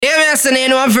listen, you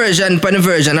know a version pan a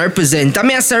version I represent. I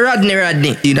mean I say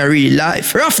RodneyRodney in a real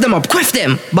life. Rough them up, quiff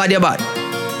them, body bad.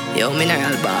 Yo,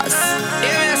 mineral boss.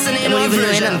 Yeah, listen, you know a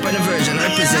version pan a version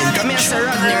I represent. I mean I say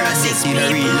RodneyRodney in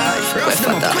a real life. Rough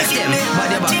them up, quiff them,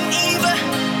 body bad.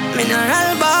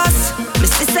 Mineral boss. Me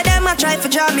sister them a try to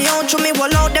draw me out. Through me wall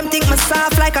out them think me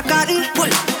soft like a cotton. Pull.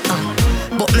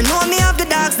 But me know me have the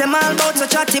dogs, them all bout so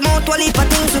chat him out. While heap of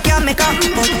things we can make up.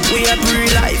 But we a real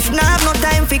life, now have no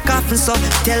time for coffin. So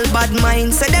tell bad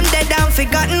mind, say them dead and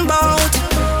forgotten bout.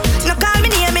 No call me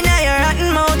name in your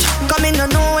rotten mouth. Come in, no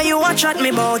know where you a chat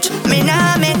me bout. Me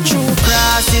nah make true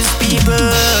crosses people.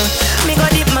 Me go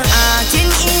dip my heart in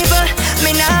evil.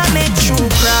 Me nah make true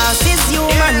crosses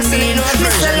human being. Me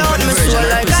sell out my soul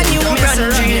like a new brand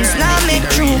dreams. Nah make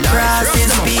true crosses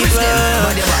people.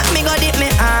 Me go dip my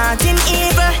heart in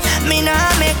evil. Me nah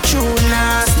make true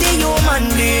nasty human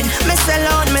being. Me sell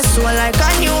out my soul like a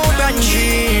new brand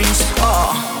dreams.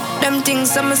 Oh. Them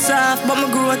things are me soft, but me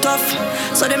grow tough.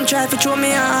 So them try to throw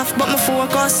me off, but me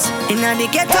focus. Inna the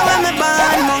ghetto where me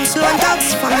born, amongst lone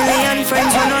dogs, family and friends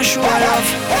wanna show love.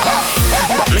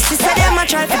 But me sister them a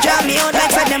try to draw me out like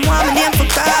say them want me name for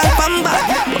call Pamba.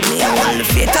 But me I want the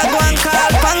fate to go and call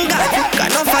Pangad.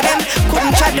 Got enough of them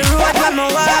couldn't tread the road when me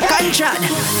walk and trod.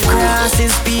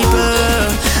 Crosses people,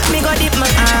 me go dip my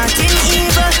heart in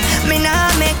evil. Me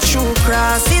nah make true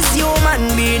crosses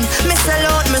human being. Me sell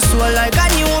out my soul like a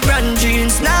new brand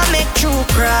jeans. Now make true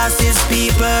crosses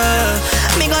people.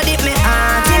 Me go dip me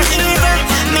heart in evil.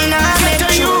 Me nah make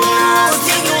true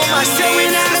nasty human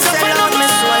being. Me sell out my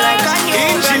soul like a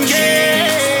new brand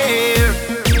jeans.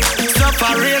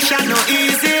 Separation no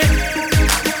easy.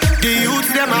 The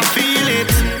youths them a feel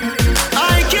it.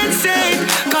 I can say it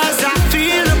 'cause I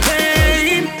feel the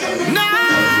pain.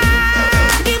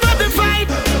 Nah, give up the fight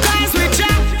 'cause we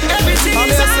try. Everything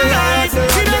is alright.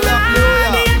 See the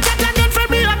line, the attack done for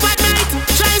me up at night.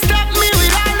 Try stop me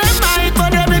with all the might,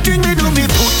 but everything we do me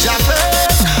put ya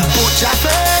first, put ya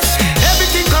first.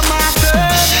 Everything come after.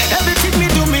 Everything me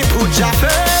do me put ya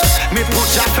first, me put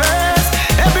ya first.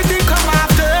 Everything come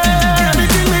after.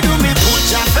 Everything we do me put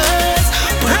ya first,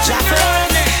 put ya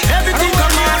first. Everything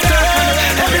come after.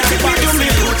 Everything we do me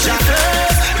put ya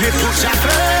first, me put ya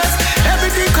first.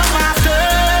 Everything come after.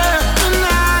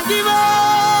 Nah, give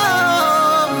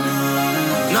up.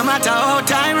 No matter how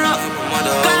time rough,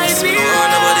 guide me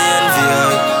up.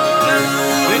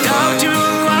 Without you,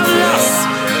 I'm lost.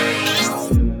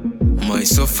 My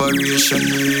sufferation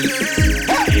real.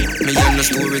 Me and the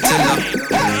storyteller.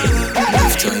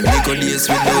 Enough time me go days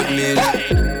without meal.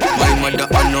 My mother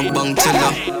and no bank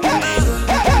teller.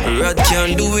 Rat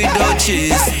can't do without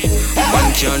cheese. Man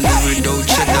can't do without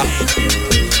cheddar.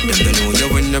 Them don't know you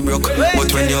when you're broke, but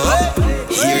when you're up,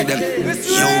 hear them,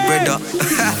 yo brother.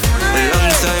 A long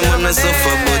time when I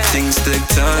suffer, but things take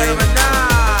time.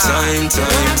 Time.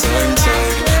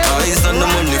 Eyes on the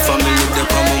money, family, they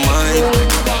on my mind.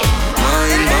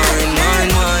 Mine.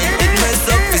 It mess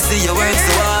up to see you work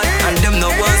so hard, and them no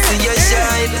want see you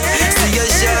shine.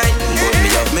 But me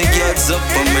have my guards up,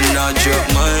 and me not drop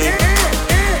mine.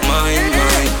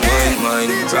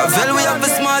 Travel, we have a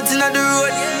smart in the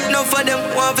road. No for them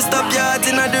want to stop your heart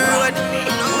in the road.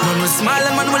 Man we smile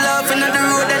and man we laugh in the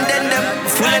road, and then them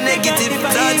full of negative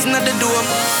thoughts in the dome.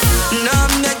 Now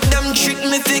make them trick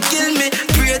me to kill me.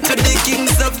 Pray to the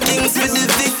kings of kings for the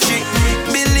victory.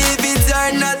 Believe it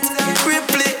or not,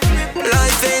 Ripley.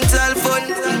 Life ain't all fun,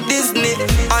 Disney.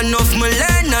 Enough me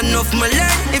learn.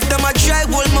 If them a try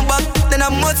hold me back, then I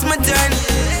must my turn.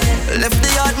 Left the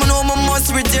yard, me know me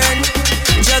must return.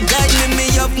 Jah guide me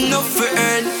have enough for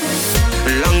earn.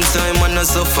 Long time and I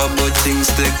suffer, but things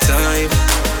take time.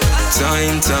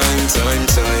 Time.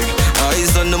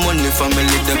 Eyes on the money,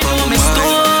 family, they come on my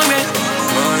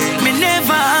mind. Me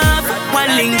never have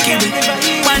one linky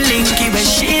with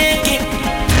shake it.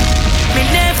 Me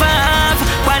never have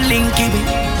one linky with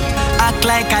act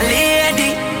like a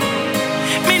lady.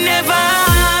 Me never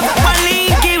have one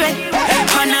linky with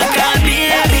wanna call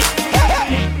baby.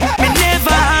 Me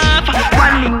never have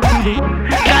one linky with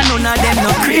cause none of them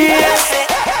no crazy.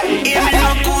 Hear me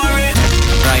no curry.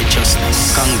 Righteousness,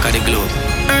 conquer the globe.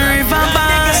 River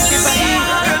boss,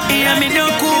 hear me no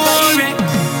curry.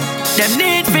 Them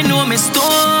need to know me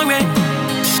story.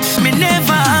 Me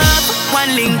never have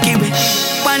one linky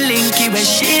with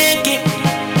shake it.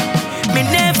 Me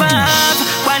never have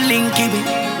one linky with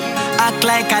act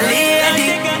like a lady.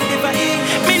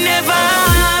 Me never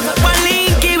have one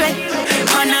linky with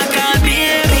wanna call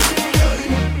baby.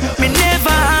 Me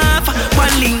never have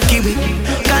one linky with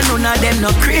cause none of them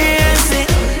no crazy.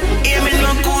 Hear me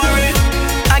no curry.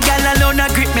 A gal alone a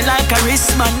grip me like a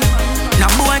wristman. No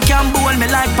boy can bowl me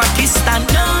like Pakistan.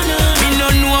 No.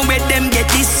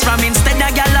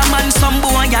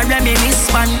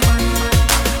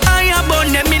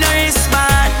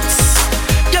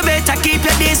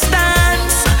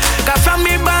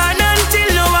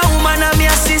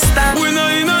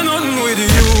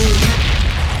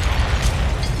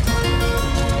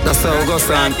 goes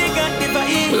on.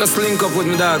 We just link up with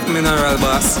me dog, Mineral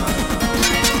Boss.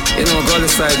 You know, go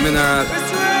side Mineral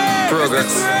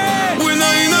Progress. We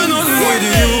know you know nothing with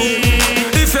you.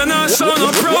 If you're not showing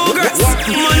no progress,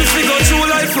 man, if you go through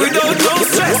life without no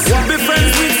stress, be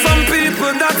friends with some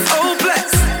people that's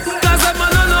hopeless. Cause them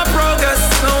man no progress,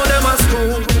 now them a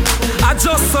school. I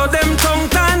just saw them tongue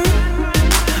tan.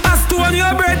 As to where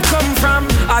your bread come from.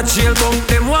 A jail bunk,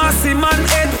 them want see man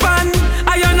head pan.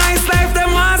 A your nice life,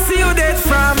 them want see you dead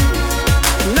from.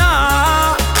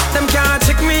 Nah, them can't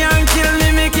check me and kill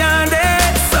me, me can't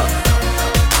dead so.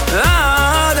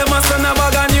 Them a send a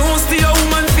bag of news to your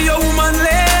woman, for your woman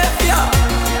live, yeah.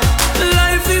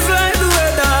 Life is like the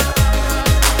weather.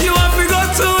 You have to go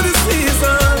through the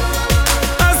season.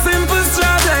 A simple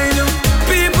strategy.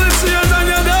 People change and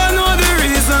you don't know the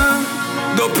reason.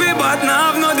 The people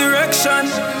now have no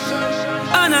direction.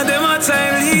 And of them a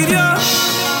try lead you.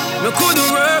 Me couldn't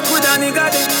work with a nigga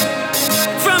then.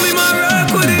 From him I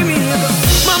work with him evil.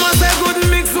 Mama say good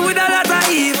mix with a lot of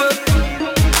evil.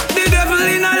 The devil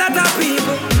in a lot of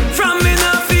people. From me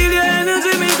now feel your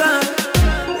energy me gone.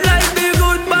 Like the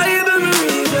good Bible me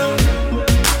read you.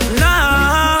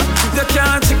 Nah, you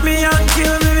can't trick me and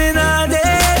kill me, me nah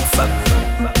dead so.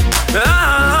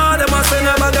 Them a send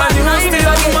a bag of news to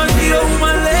your woman, to your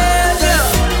woman live, yeah.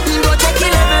 Go check your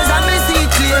levels and me see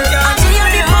clear. I see you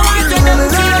the power to them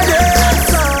clear.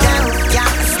 Them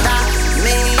can't stop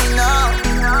me, no.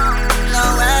 No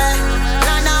way.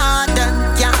 No, them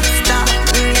can't stop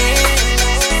me.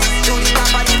 To the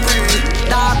top of the bird.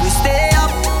 Dog, we stay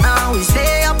up, and we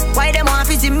stay up. Why them want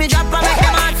to see me drop and make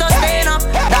them heart sustain up?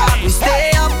 Dog, we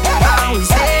stay up, and we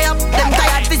stay up. Them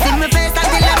tired to see me face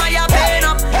until them eye pain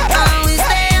up. And we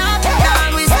stay up,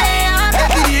 and we stay up.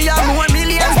 Every day you more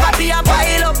millions, papi a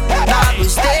pile up. Dog, we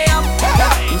stay up,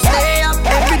 dog, we stay up.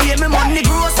 Every day me money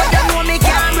grow, so them know me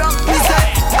can't rock. Me say,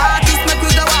 artist make we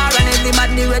go war and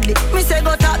everybody ready. Me say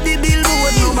go top the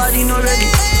billboard, nobody no ready.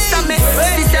 So me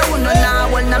say who no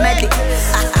now, well no medic.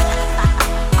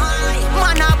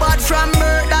 Man a bad from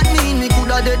birth, that mean me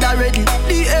coulda dead already.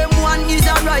 The M1 is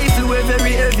a rifle, we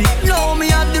very heavy. Now me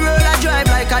have the road I drive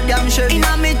like a damn Chevy.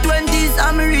 Inna me 20s,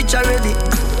 I'm rich already.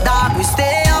 Dog, we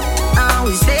stay up, and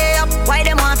we stay up. Why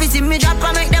them want to see me drop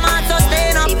and make them heart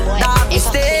sustain up? Dog, we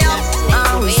stay up,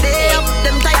 and we stay up.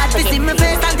 Them tired to see me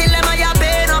face until them eye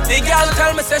pain up. The girl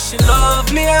tell me say she love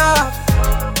me up.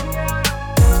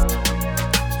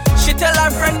 She tell her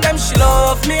friend them she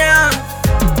love me up.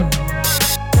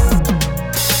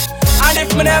 And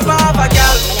if me never have a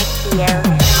girl,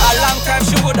 a long time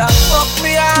she woulda fuck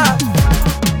me up.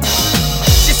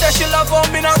 She say she love how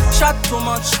me not chat too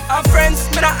much, and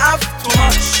friends me not have too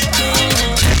much.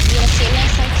 You see,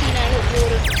 nice and clean and look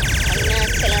good. I'm not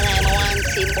telling her I want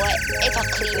him, boy. If I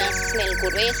clean and smell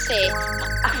good, what you say?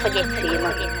 I forget him.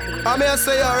 I may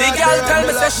say you're The right. girl tell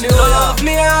me say she love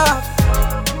me up.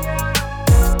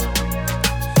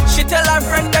 She tell her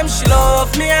friend them she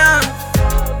love me up.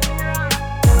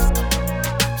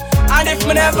 And if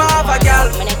me never have a girl,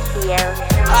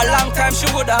 a long time she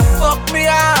woulda fuck me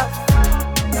up.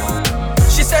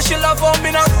 She say she love how me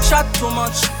not chat too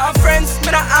much, and friends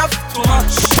me not have too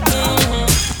much.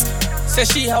 Say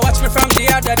she a watch me from the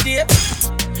other day.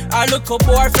 I look her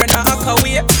boyfriend a hack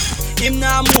away. Him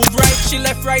now move right, she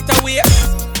left right away.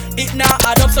 It now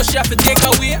add up, so she have to take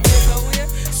away.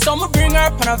 So me bring her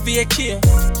up on a vacay.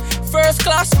 First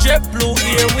class jet blue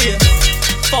airway.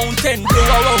 Fountain blue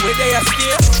away they a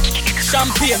stay.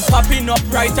 Champagne popping up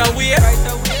right away.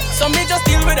 So me just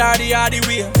deal with her the other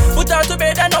way. Put her to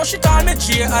bed and now she call me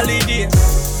J holiday.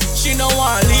 She no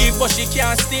want leave but she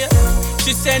can't stay.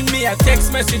 She send me a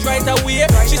text message right away.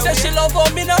 She said she love how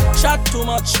me not chat too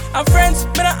much, and friends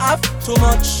me not have too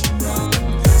much.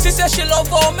 She said she love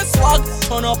how me swag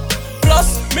turn up.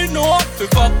 Plus me know fi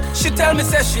fuck. She tell me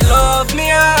say she love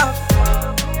me up.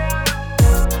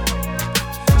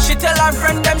 She tell her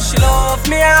friend them she love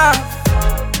me up.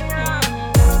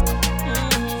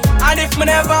 And if me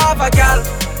never have a girl,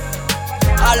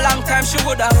 a long time she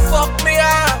woulda fuck me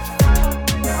up.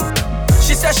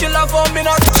 She said she love how me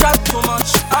not chat too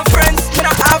much, and friends me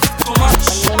not have too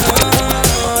much.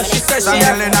 She said she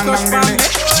have a crush from me.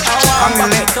 I want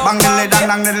back it up on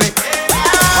me.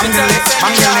 She tell me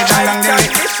say me a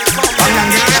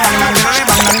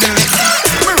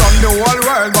We run the whole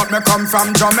world, but me come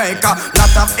from Jamaica.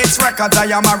 Lot of its records,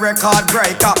 I am a record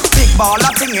breaker. Big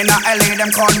baller thing in LA, them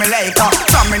call me Laker.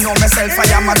 From me know myself, I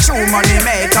am a true money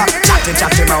maker.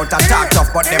 Chatty mouth and talk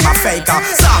tough, but them a faker.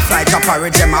 Soft like a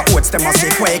porridge, them a oats, them a see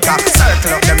Quaker.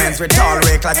 Circle up the men's with tall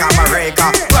rake like I'm a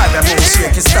raker. While the moon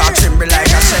shake, it start tremble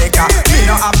like a shaker. Me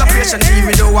no have the patience patient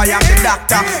even though I am the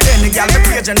doctor. Any girl me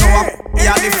page you know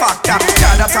yeah the factor.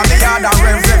 Yeah that on the yard and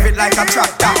rev it like a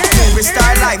tractor. Movie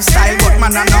star lifestyle but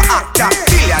man I'm no actor.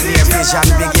 Billionaire vision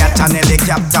big yacht and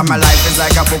helicopter. My life is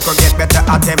like a book will get better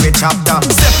at every chapter.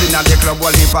 Stepping at the club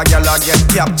while if a girl get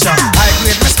captured. I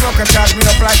create my smoke and charge me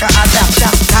up like a adapter.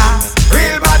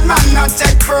 Real bad man not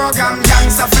take program.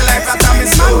 Gangsta feel like that I'm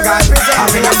his slogan.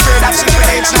 I've been afraid that she will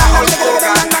age now all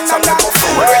program. Some people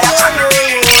fool where you trying to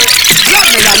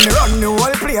Rodney run the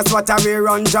whole place, what a we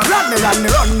run job. Rodney run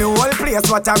the whole place,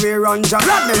 what a we run job.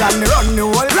 Rodney run the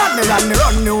whole, Rodney run the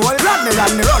whole, Rodney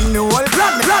run the whole,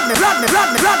 Rodney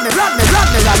run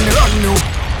the whole.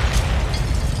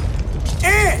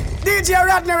 Eh, DJ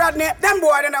Rodney, them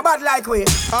boy they not bad like we.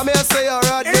 I'm here say you're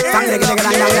Rodney.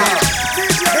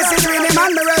 This is really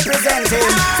man me representing.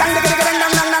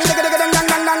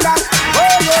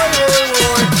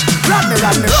 Rodney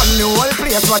run the whole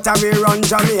place, what a we run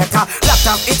Jamaica. Lot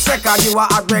of hits record, you are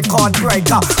a record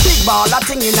breaker. Big baller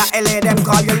thing in a LA, them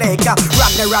call you Laker.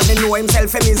 Rodney know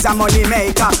himself, him is a money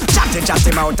maker.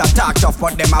 Chatty mouth a talk tough,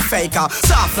 but them a faker.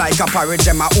 Soft like a porridge,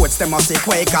 them a oats, them a see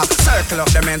quaker. Circle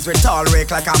up the men's with tall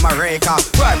rake like I'm a raker.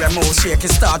 While them move shaky,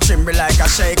 start tremble like a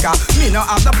shaker. Me no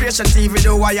have the patient even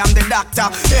though I am the doctor.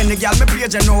 Any girl me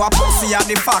page, you know a pussy are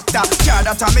the factor. Car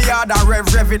that on me yard and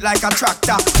rev it like a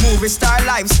tractor. Movie star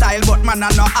lifestyle, but man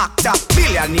I'm no actor.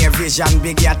 Billionaire vision,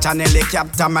 big yacht and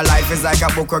helicopter. My life is like a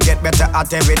book, will get better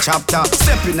at every chapter.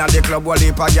 Stepping at the club, while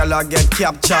if a girl get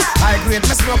captured. I grade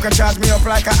me smoke and charge me up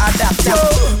like a adapter.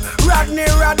 Rodney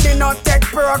not take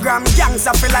program.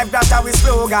 Gangsta for life, that's our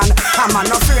slogan. I'm not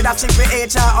afraid that Triple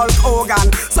H or Hulk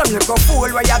Hogan. Some little fool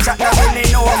where you chat not really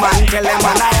know man. Tell them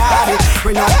man I had it.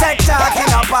 We not take talk in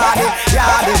a party.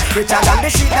 Yardy, richer than the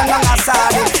shit and long as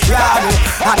hardy. Yardy,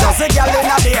 I just a girl in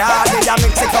the hardy. I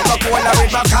mix it Coca-Cola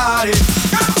with Bacardi.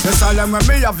 The solemn when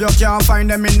me have you can't find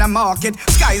them in the market.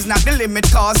 Sky's not the limit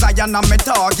cause I am not my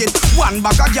target. One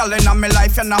bag of gyal in my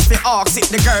life and not the ox it.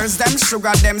 The girls them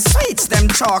sugar, them sweets, them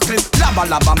chocolate.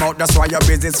 Labba mouth, that's why your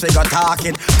business figure talk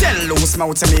it. Tell loose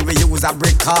mouth to me we use a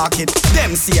brick cark it.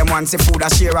 Them same ones the food a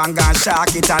share and gon'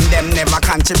 shark it. And them never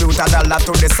contribute a dollar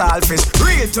to the selfish.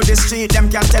 Real to the street, them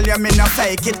can tell you me no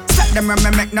fake it. Set them when me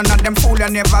make none of them fool you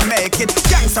never make it.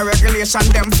 Gangsta regulation,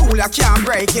 them fool you can't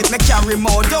break it. Me carry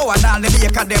more dough and all the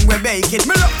baker them we bake it.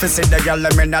 Me love to see the girl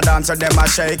them in the dance so them a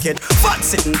shake it. Fat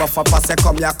sitting buffer pass it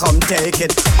come ya come take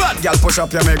it. Bad girl push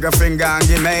up your middle finger and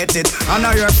give mate it. I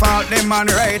know your fault them man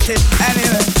rate it.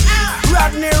 Anyway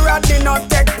Rodney not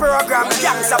take program.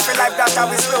 Gangsta for life that's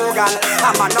our slogan.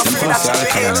 I'm not afraid that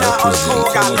Triple H or Hulk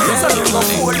Hogan. So you go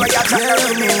fool where you try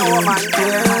to me no man.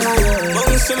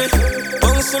 Bounce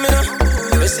to me now.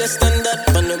 We say stand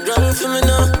up on the ground for me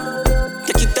now.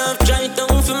 Take it off, try it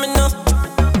down for me now.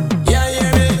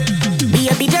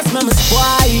 Baby, just mama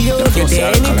spoil you. You do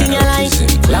anything you like.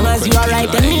 Long as you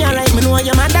alright and me alright. Me know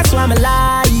you're mad, that's why me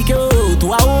like you. To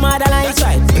a woman that likes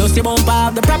right. Plus the bump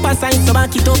have the proper sign, so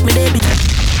back it up, me baby.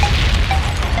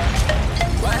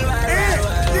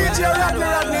 DJ Rodney.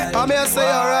 I'm here say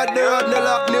you're Rodney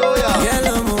lock new yeah.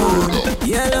 Yellow moon,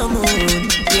 yeah.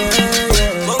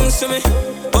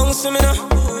 Bounce to me now.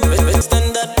 We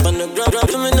stand up on the ground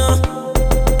for me now.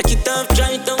 Take it off,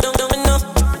 try it down me now.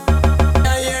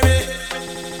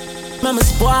 Mama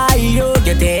spoil you,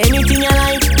 get anything you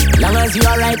like. Long as you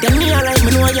alright and me alright.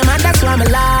 Me know you're mad, that's why me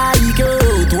like you.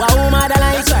 To a woman that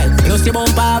likes right. Plus the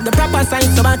bump have the proper sign,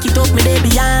 so back it up me day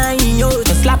behind you.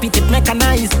 Just slap it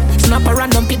mechanized. Snap a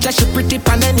random picture, she pretty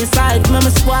pan any side. Mama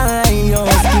spoil you,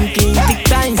 skin clean, thick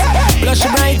ties. Blush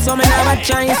bright, so me never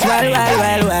choice.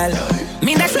 Well.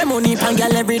 Me dash my money pan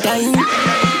girl every time.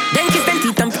 Then kiss them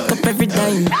teeth and pick up every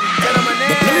time.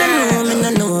 But me no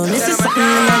know, this is something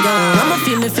I go. I'ma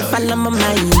feel me if you fall on my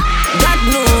mind. God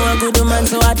know a good woman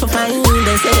so hard to find.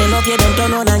 They say they love you, don't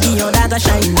turn on and give your that a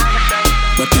shine.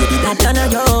 But baby that turn on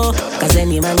you, cause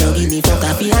any man you give the fuck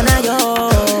a fee on you.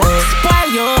 Spoil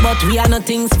you, but we are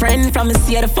nothing's friend. From me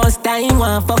see the first time,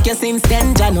 wanna fuck you since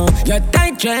then, Jano. Your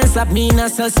tight dress up me in a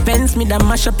suspense. Me da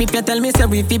mash up if you tell me say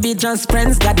we fi be just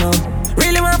friends, God no.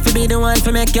 Really want to be the one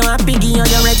to make you happy. Give you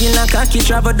your regular cocky.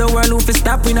 Travel the world, who fi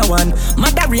stop with no one.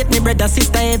 Mother rate me brother,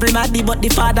 sister, everybody. But the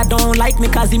father don't like me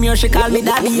cause him here she call me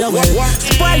daddy. Oh well,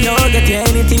 spoil you, get you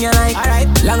anything you like. Alright,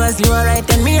 long as you alright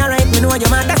and me alright. Me know your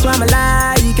man, that's why me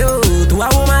like you. To a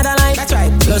woman that like. That's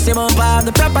right. Plus you bump have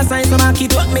the proper sign, so I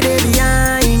keep up me there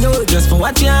behind you. Just for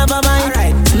what you have a mind.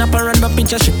 Alright, snap a random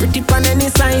picture, she pretty on any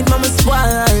side. Mama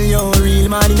spoil you, real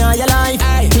man in all your life.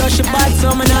 Aye. Plus she bad,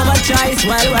 so me never choice.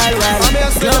 Well.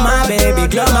 Glow my baby.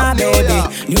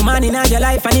 New man in your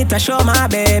life, I need to show my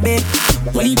baby.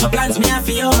 Well, if you plans me, I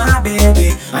feel my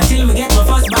baby. Until we get my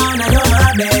first born, I know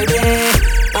my baby.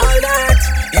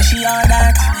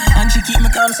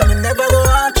 from, so me never go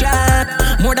out track.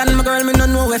 More than my girl, me no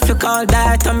know if you call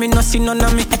that. And me no see none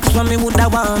of me ex when me woulda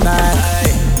want back.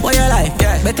 What you like?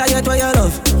 Yeah. Better yet what you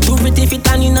love. Too pretty fit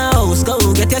and in a house. Go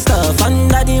get your stuff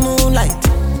under the moonlight.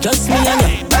 Just me and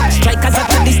you. Strikers at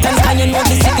a distance, can you know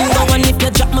this thing go on? If you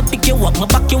drop me, pick you up, me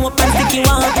back you up and stick you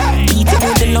up. Eat it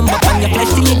with the number on your flesh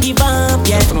till you give up,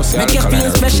 yeah. Make you feel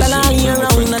special all year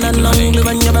round and only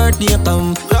when your birthday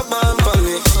come.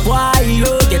 Why you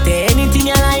get anything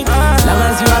you like? Long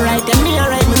as you alright and me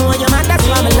alright, me know you're mad, that's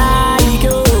why me like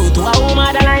you. To a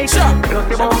woman that like you.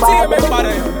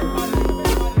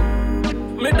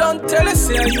 Me don't tell you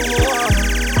say you want.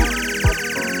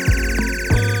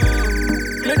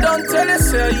 Me don't tell you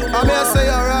say you want. I may say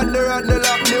you're Rodney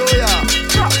like New York.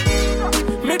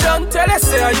 Me don't tell you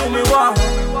say you me want.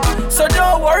 So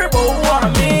don't worry about who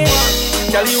want me.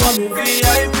 Girl, you want me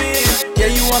VIP. Yeah,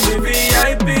 you want me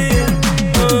VIP.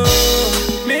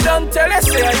 Me don't tell you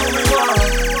say you me want.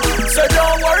 So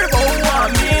don't worry about who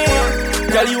want me.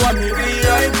 Girl, you want me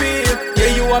VIP.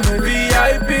 Yeah, you want me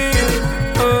VIP.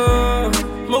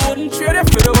 Me wouldn't trade it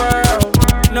for the world.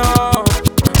 No,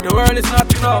 the world is not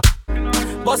enough.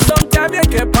 But sometimes you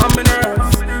get on my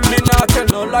nerves. Me not tell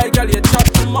no lie, girl, you chat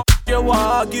too much. You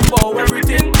want give out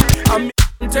everything. And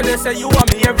me tell you say you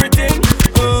want me everything.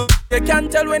 You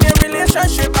can't tell when your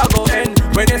relationship I go end.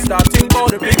 When you start think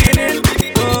about the beginning.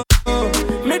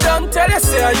 Me don't tell you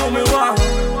say you me want.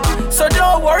 So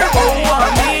don't worry about who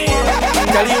want me.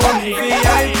 Girl, you want me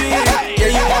VIP.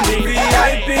 Yeah, you want me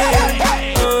VIP.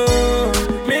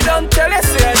 Me don't tell you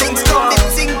say you me want.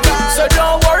 So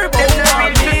don't worry about who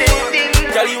want me.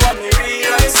 Girl, you want me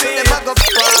VIP.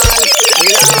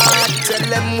 Tell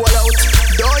them wall out.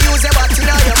 Don't use a bat in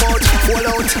your mouth. Wall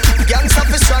out. Gangsta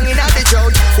for strong in the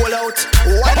drought. Wall out.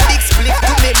 One big split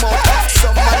to me mouth.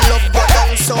 Some man love go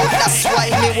down so that's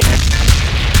why me.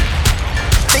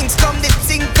 Things come the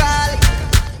thing call.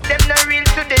 Them not real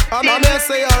to the thing. I'm gonna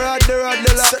say you're Rodney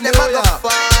like so them a go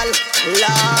fall.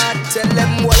 Lord, tell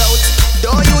them wall out.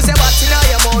 Don't use a bat in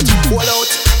your mouth. Wall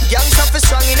out. Gangsta for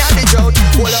strong in the drought.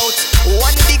 Wall out.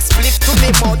 One big split to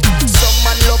me mouth. Some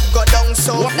man love go down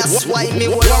so that's why me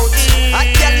wall out.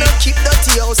 I cannot keep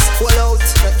dirty house. Wall out.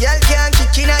 No girl can't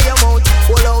kick in your mouth.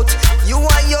 Wall out. You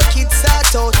and your kids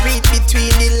start out. Read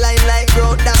between the line like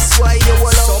road. That's why you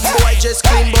wall out. Some boy just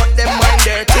clean but them mind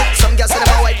dirty. Some girls say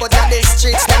them a white but not the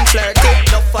streets them flirty.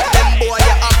 Enough for them boy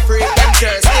you afraid them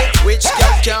thirsty. Which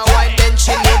girl can't whine then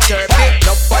she need therapy.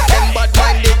 Enough for them bad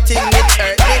mind the thing it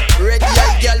hurt me. Red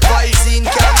eye girl poison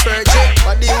can't purge it.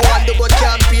 But they want to but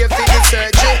can't pay for the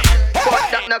surgery. But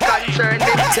that no concern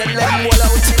me. Tell them wall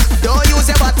out. Don't use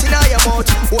a bat in your mouth.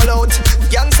 Wall out.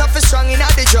 Gangsta for strong in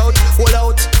the drought. Wall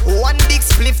out. One big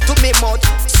spliff to me mouth.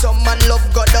 Some man love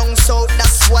go down so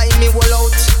that's why me wall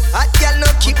out. Hot girl no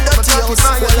keep dirty house.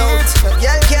 Wall out. No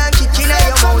girl can't kick in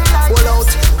your mouth. Wall out.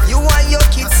 You and your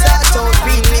kids start out.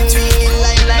 Read between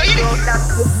line like road.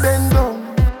 Bend down.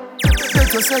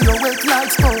 Make you say you wet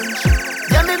like sponge.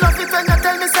 Yeah, me love it when you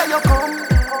tell me say you come.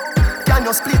 Can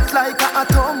you split like a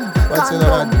atom? What's in the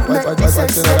rad? What's in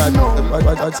the rad?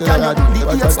 What's in the rad?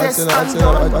 What's in the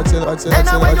rad? What's in the rad?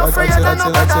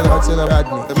 What's in the rad?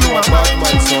 The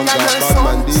Batman sound,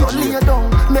 Batman DJ. So lay down,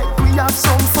 make we have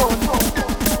some fun.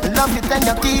 Love it when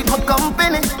you keep me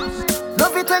company.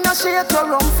 Love it when you shake your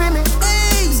rum for me.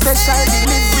 Special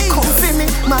delivery come for me,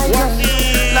 my girl.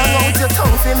 Long out your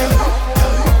tongue for me.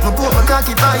 Me put my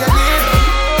cocky by your lip.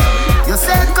 You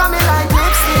said coming like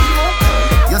lipstick.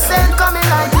 You said coming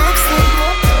like lipstick.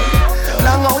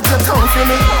 Long out your tongue for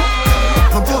me.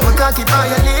 Me put my cocky by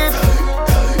your lip.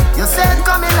 You said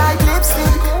coming like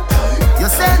lipstick. You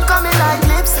said coming like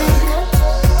lipstick.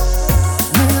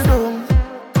 Kneel down.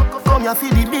 Come here for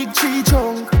the big tree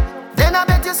trunk. Then I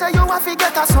bet you say you have to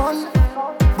get a son.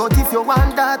 But if you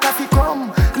want that, if you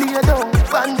come, lay down,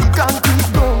 pan the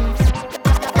concrete down.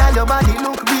 Yeah, your body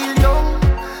look real young.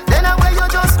 Then I way you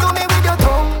just do me with your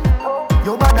tongue.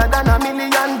 You better than a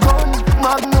million gun,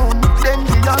 Magnum. Then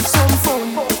we have some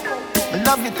fun.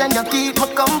 Love it when you keep me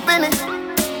company.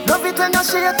 Love it when you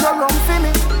shake your rum for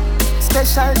me.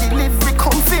 Special delivery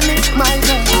come for me, my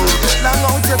girl. Long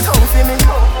out your tongue for me.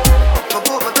 Put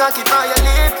my cocky by your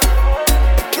lip.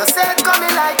 You said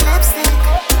coming like lipstick.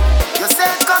 You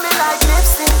said coming like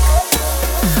lipstick.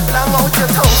 Long out your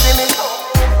tongue for me.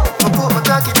 Put my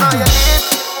cocky by your lip.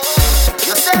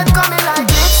 You said coming like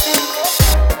lipstick.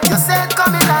 You said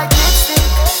coming like lipstick.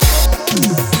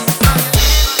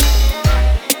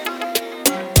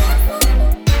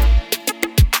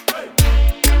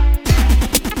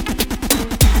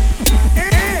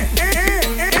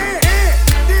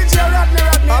 DJ Rodney,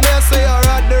 I'm here say you're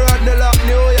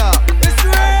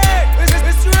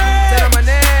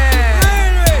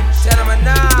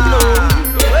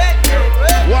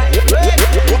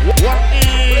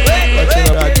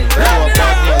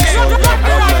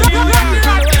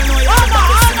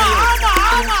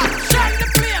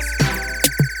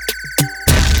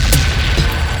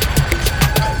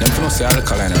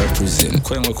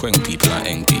Quang people and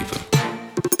young people.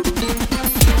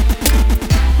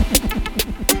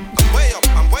 I'm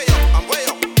way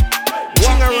up.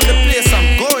 Ching around the place, I'm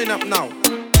going up now.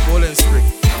 Golden Spring,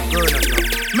 I'm going up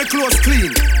now. Me clothes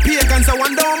clean, pagans I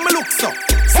wonder how me look so.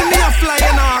 See me a fly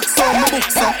and I ask how my book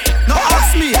so. Now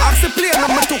ask me, ask the plane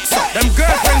and me took so. Them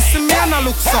girlfriends see me and I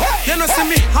look so. You know see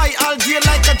me high all day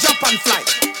like a Japan flight.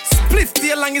 Split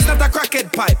tail long is not a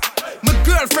crackhead pipe. My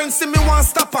girlfriend see me want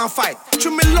stop and fight.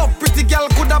 True me love pretty girl,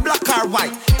 coulda black or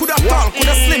white, coulda tall,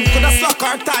 coulda slim, coulda slack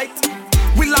or tight.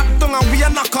 We lock down and we a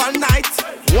knock all night.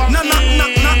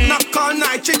 Knock all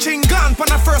night. Ching gone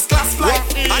on a first class flight.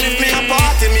 And if me a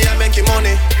party, me a make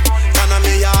money. And a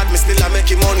me yard, me still a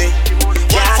make money.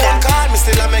 One phone call, me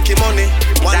still a make money.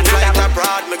 One flight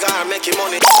abroad, me gonna make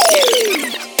money.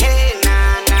 Hey na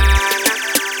na na,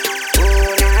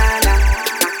 oh na na.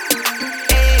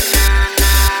 Hey na na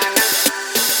na,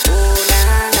 oh na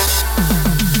na.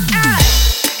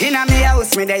 Inna me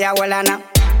house, me dey a wallana.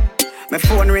 My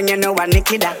phone ring, you know what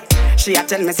Nikki da. She a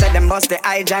tell me say them bust the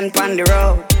hydrant on the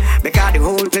road because the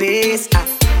whole place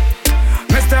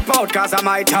me step out cause I'm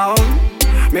my town.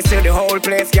 Me see the whole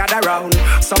place gather round.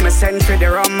 So me send for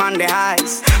the rum and the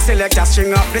ice. Select a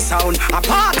string up the sound. A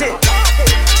party.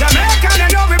 Jamaican, you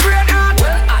know we break out.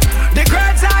 The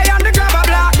great eye and the grabber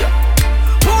block.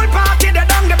 Pool party, they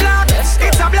down the block.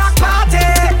 It's a black party.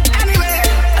 Anyway.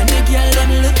 And the girl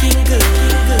them looking good.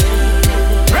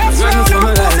 Rest round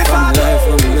and pussy party.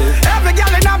 Every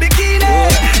girl in a bikini.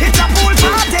 It's a pool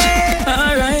party.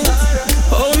 Alright.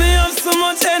 Oh, me have so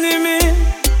much enemy.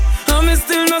 And me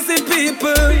still not see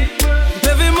people.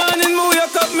 Every morning me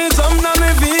wake up, me jump down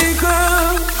my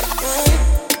vehicle.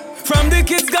 From the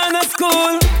kids gone to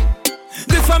school,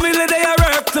 the family they are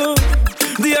work too.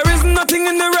 There is nothing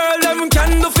in the world that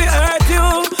can do for hurt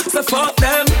you. So fuck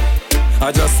them.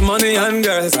 I just money and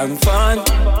girls and fun.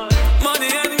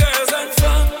 Money and girls and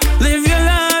fun. Live your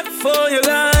life for your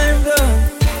life,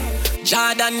 though.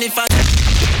 Jordan, if I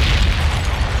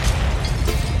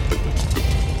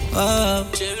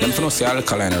Them for no say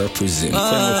Alkaline represent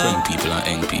Quang people and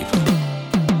young people.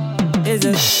 is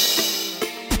it?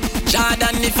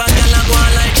 Jordan, if a girl a go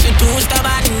on like she too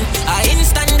stubborn, I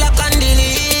instant block and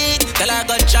delete. Tell her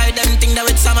go try them thing that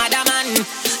with some other man.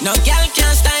 No girl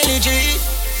can style it, G.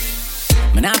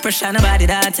 Man, I pressure nobody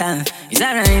that time. It's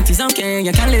alright, it's okay,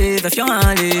 you can live if you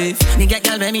want to live. Me get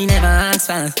girl when me never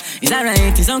ask for. It's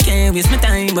alright, it's okay, waste my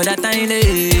time, but that time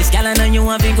is. Girl, I know you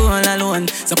want to go all alone.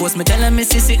 Suppose me tell her me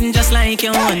see sitting just like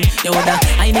your own. Yo, that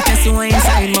I need to see what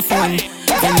inside my phone.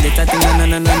 Then the thing on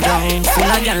down. Full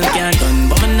of girl can't done,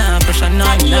 but me nah pressure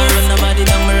none. Nah run nobody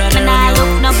down, me rather run you.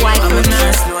 look no boy I'm good.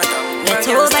 not slow down.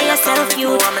 Get over yourself,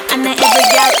 youth. And not every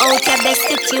girl out your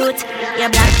destitute.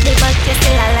 You're black, but you're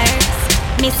still alert.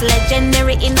 Miss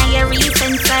Legendary in your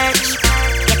recent search.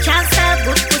 You can't sell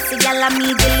good pussy, girl, and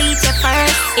me delete you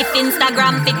first. If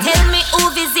Instagram fi tell me who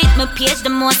visit my page the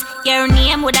most, your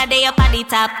name woulda dey up at the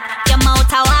top. Your mouth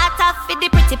a water for the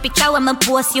pretty picture when me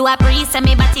post. You a breeze and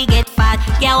me body get fat.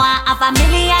 You want have a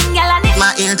million, girl, and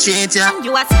My ill treat ya.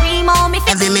 you a scream on me.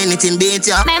 Every minute in beat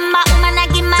ya. Remember, woman a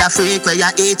give my The freak where you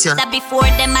eat ya. that before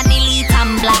them a delete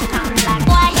and block.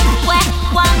 Why,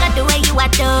 wanga the way you a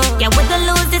do? You wouldn't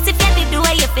lose this if you did the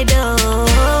way you fi do.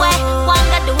 Why,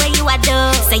 wanga the way you a do?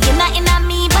 Say you not in a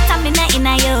me, but I'm in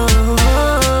a you.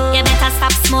 You better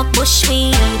stop smoke bush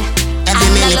weed. Every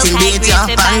minute in beat ya.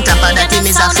 On top of that him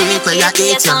is a freak where you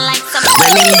eat ya.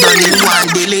 When him done him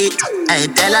want delete. Hey,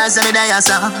 tell us me there ya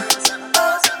son.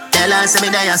 Tell us me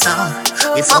there ya son.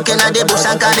 We fucking at the bush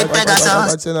and call it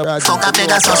Pegasus. Fuck a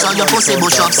Pegasus on your pussy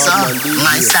bush up son.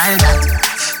 My style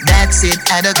that's it,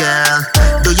 other girl.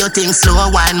 Do your thing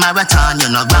slow, wine marathon. You're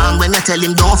not wrong when you tell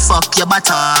him don't fuck your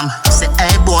bottom. Say,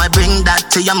 hey boy, bring that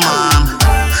to your mom.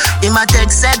 Him a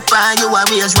text said fine, you a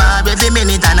wage rob every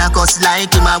minute and a cuss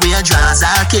like him a wear draws.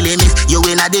 I'll kill him if you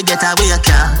in a the getaway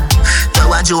car. So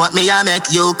what you want me I make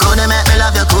you? Coulda make me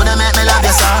love you, coulda make me love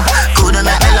you so. Coulda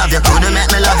make me love you, coulda make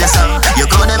me love you so. You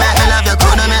coulda make me love you,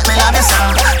 coulda make me love you so.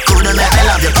 Coulda make me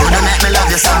love you, coulda make me love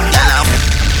you so.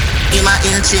 Him a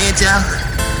ill treat ya.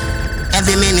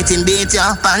 Every minute him beat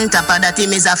ya. On top of that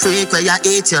him is a freak where you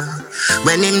eat ya.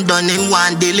 When him done him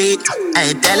want delete.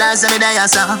 Hey, tell us me there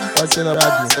ya son.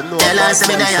 Tell us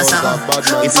me there ya son.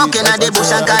 We fucking at the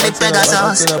bush and call it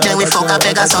Pegasus. Then we fuck a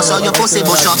Pegasus so your pussy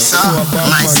bush up so.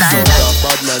 My style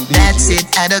that's it,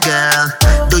 other girl.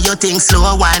 Do your thing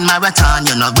slow, wine marathon.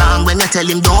 You're not wrong when you tell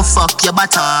him don't fuck your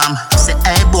bottom. Say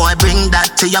hey boy bring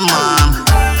that to your mom.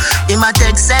 Him a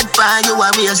text said fine, you a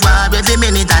wage rob every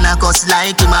minute and a cuss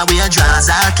like him a wear draws.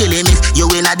 I'll kill him if you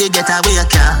in a the getaway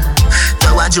car. So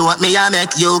So what you want me I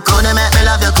make you? Coulda make me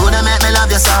love you, coulda make me love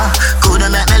you so.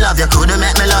 Coulda make me love you, coulda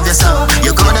make me love you so.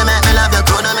 You coulda make me love you,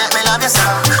 coulda make me love you so.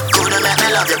 Coulda make me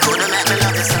love you, coulda make me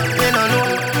love you so. Me no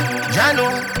know, ya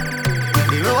know.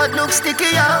 The road looks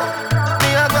sticky out.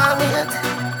 Me a go wait,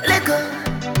 little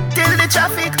till the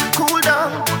traffic cool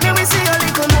down. Me we see a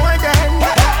little more than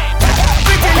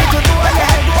pretty little boy.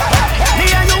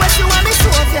 Me and you wish you want me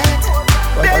Soviet.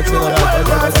 Bedroom world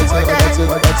war for them.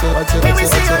 Me we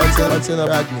see a little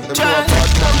child.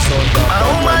 A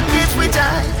woman lives with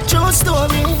I, true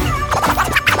story.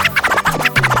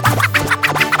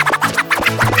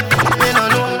 Me no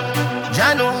know,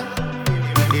 ya know.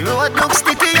 The road looks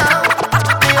sticky out.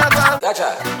 Me a go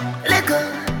little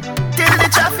till the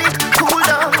traffic cool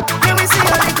down. Me we see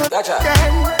a little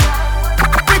then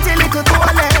pretty little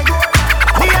boy leg.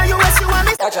 Me and you wish you want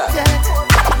me Soviet.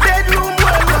 Bedroom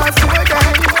world war for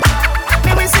them.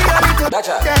 Me we see a little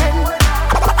then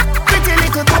pretty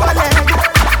little boy leg.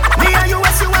 Me and you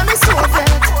wish you want me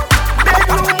Soviet.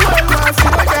 Bedroom world war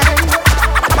for them.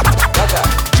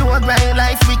 Joe grind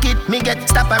life wicked. Me get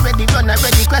stop already, run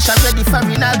already, crash already,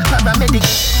 foreigner, paramedic.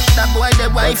 That boy, the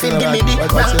wife, and give me the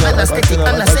rank anesthetic.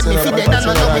 And I said me fi dead, and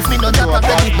no know if me no drop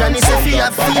already. Granny say fi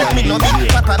have fear, me no big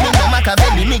papa, me no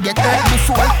Machiavelli. Me get hurt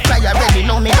before, cry already.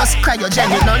 No, me just cry your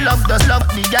Jenny. No love does love,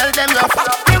 the girl them rough.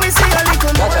 Me we see a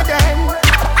little more than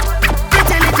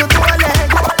pretty little boy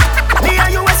leg. Me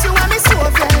and you wish you want me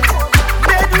Soviet.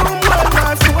 Bedroom world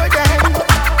war for them.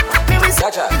 Me we see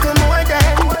a little more than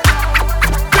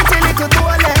pretty little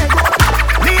boy leg.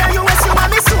 Me and you wish you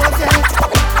want me Soviet.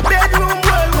 Bedroom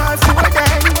world war for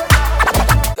them.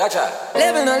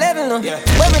 Level no,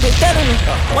 where we dey telling you?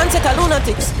 One set of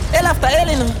lunatics, hell after hell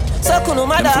no. So kuno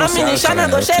mother ammunition I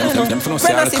go shell no.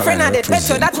 Friend I see friend I dey pet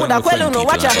so that woulda quell no.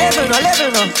 Watch your level no.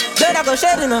 Blood I go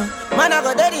shed no. Man I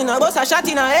go dead no. Boss a shot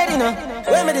in a head no.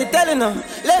 Where me dey telling no?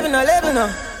 Level no.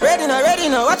 Ready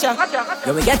no. Watch ya.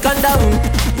 Yo we get gunned down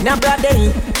in a broad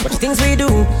day. Watch the things we do.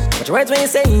 Watch your words when you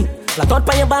say. Flat out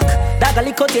on your back, dog a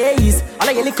lick out your eyes. All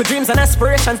of your little dreams and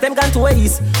aspirations, them gone to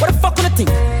waste. What the fuck you think?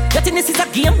 You think this is a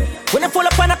game? When you fall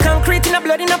upon a concrete in a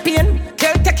blood in a pain.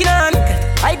 Girl taking a hand,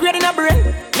 high grade in a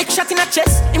brain. Nick shot in a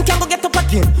chest, him can't go get up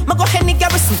again. Ma go Henny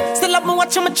Garrison, still have me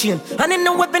watch on my chain. And in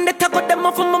the weapon they tag out them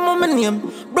off of my mama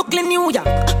name. Brooklyn, New York,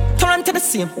 Toronto the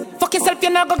same. Fuck yourself, you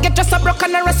not go get just a broke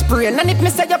and a sprain. And if me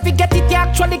say you forget it, you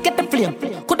actually get the flame.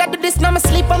 Could I do this now, me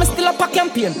sleep, I'm still up a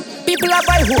campaign. People are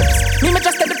buy hopes, me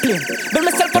just at the plane. Build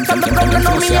myself up from the ground, I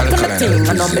know me up on the thing.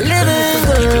 I know me living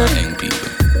good.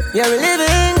 Yeah, we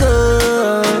living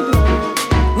good.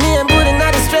 Me and Booty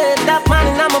not straight. That man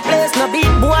in my place, no beat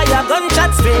boy, a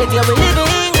gunshot straight. Yeah, we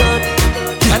living good.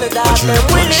 And the dark them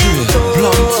we live good.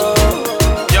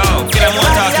 Yo, get them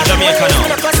one talk to Jamaica now.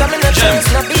 Gems,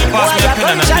 pass me a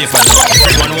pen and a paper.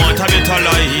 Everyone want a better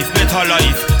life.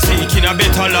 Seeking a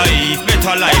better life.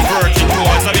 Working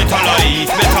towards a better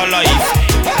life.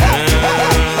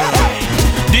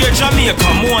 Dear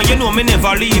Jamaica, more you know me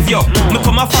never leave you. Me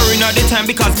come a foreign all the time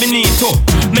because me need to.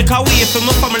 Make a way for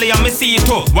my family and me see it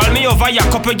too. While me over here,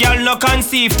 couple girl no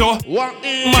conceive too.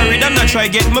 Married and I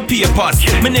try get my papers.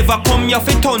 Me never come here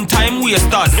for ton time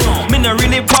wasters. Me no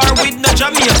really par with the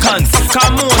Jamaicans.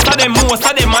 Cause most of them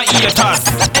are haters.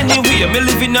 Anyway, me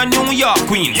live in a New York,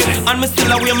 Queens. And me still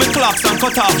a wear my clocks and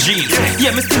cut off jeans.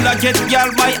 Yeah, me still a get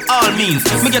girl by all means.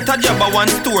 Me get a job at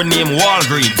one store named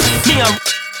Walgreens. Me a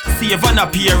save an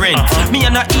appearance. Me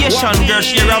and a Asian girl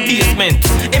share a basement.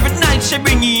 Every night she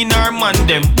bring in her man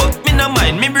them. But me no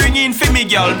mind, me bring in for me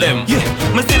girl them. Yeah,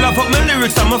 me still have up my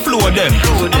lyrics and my flow them.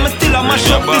 And me still have mash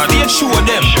up the stage show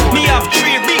them. Me have 3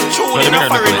 big tunes in a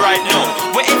foreign right now.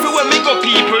 Where everywhere me go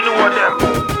people know them.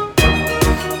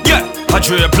 Yeah, a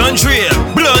trip blunt.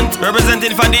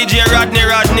 Representing for DJ Rodney.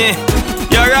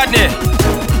 Yeah, Rodney.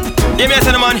 Give me a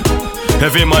son, man.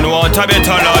 Every man want a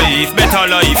better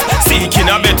life. Seeking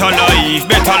a better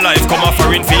life. Come a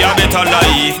foreign for a better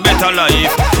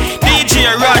life. DJ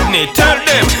Rodney, tell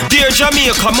them, dear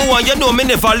Jamaica, me want you know me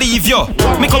never leave you.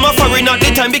 Me come a foreign at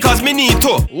the time because me need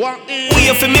to.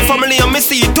 Wait for me family and me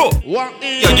see it too.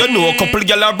 Yeah, you know a couple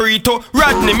gyal a burrito.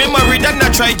 Rodney, me married and I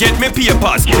try get me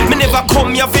papers. Me never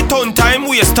come here for ton time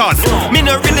wasters. Me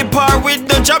no really par with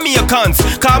the Jamaicans.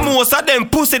 Cause most of them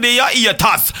pussy they are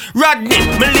haters. Rodney,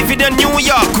 me live in the New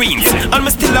York, Queens. And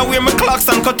me still a wear my clocks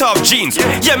and cut off jeans.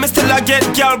 Yeah, me still a get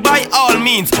girl by all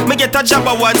means. Me get a job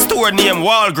at one store named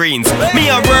Walgreens. Me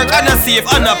a work and a save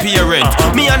and a parent.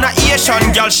 Me and a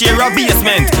Asian girl share a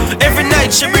basement. Every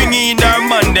night she bring in her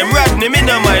man them. Rodney, me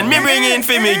no mind, me bring in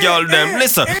for me girl them.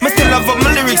 Listen, me still have up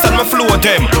my lyrics and my flow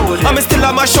them. And me still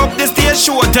have my shop the stage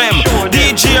show them.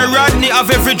 DJ Rodney Money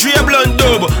have every dribble and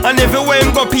dub, and everywhere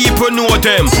him go people know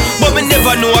them. But me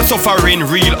never know a suffering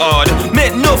real hard.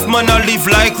 Make enough man I live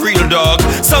like real dog.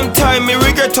 Sometime me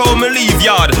regret how me leave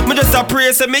yard. Me just a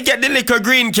pray say me get the liquor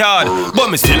green card. But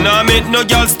me still nah make no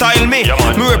girl style me.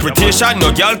 Me reputation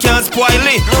no girl can spoil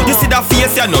it. You see that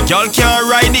face yeah, no girl can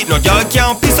ride it. No girl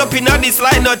can piss up in a this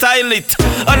like no toilet.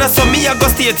 And so me I go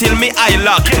stay till me eye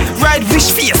lock. Ride wish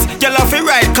face, girl off a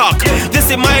ride cock. This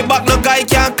is my back, no guy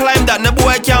can climb that. No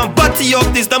boy can body up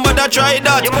this, no matter try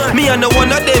that. Me and no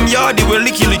one of them yardy will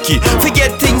licky licky.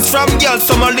 Forget things from girls,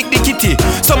 some a lick the kitty.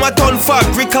 Some a turn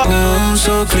fabric up.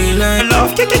 So clean like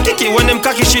love kicky when them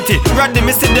cocky shitty. Rather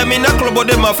me see them in a club but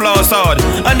them a floss hard.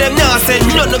 And them now say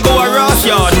nothing to go a Ross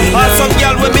yard. Or some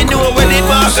girl when me know when it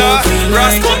mark her.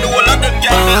 Ross come do all of them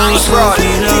girl so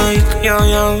clean like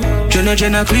yo.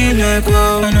 Jenna clean like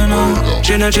wow.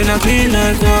 Jenna clean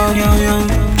like wow.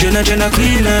 Jenna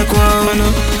clean like wow.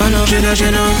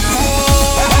 Jenna.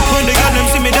 When the girl them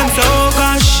see me them so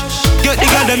gosh. Get the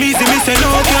girl them easy, me say no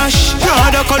cash.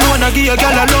 Prada cologne, I give a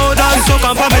girl a load and so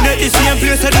contaminate the same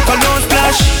place where the cologne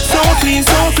splash. So clean,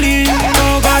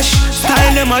 oh gosh.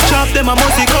 Style them a chop, them a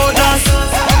musty coders.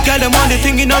 Girl them want the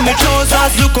thing in on me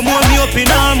trousers. Look more me up in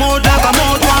her mouth like a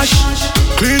mouthwash.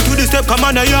 Clean to the step, come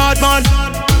on a yard man.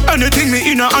 Anything me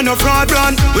in and a fraud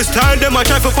brand. We style them a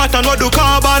try for pattern what do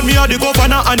carbon. Me a the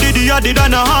governor and the added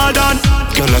and a hard on.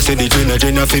 Girl I say the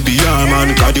Jenna fi be your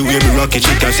man. Cause the way me rock it,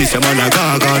 she can see some man a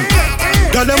gargan.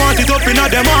 Girl them want it up in a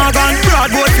them organ.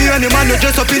 Broad boat for any man who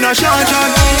dress up in a shantan.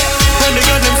 When the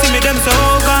girl them see me them so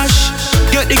gosh.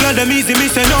 Get the girl them easy, me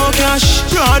say no cash.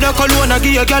 Prada cologne, I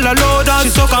give a girl a load on.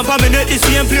 She so contaminate the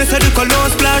same place where the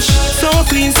cologne splash. So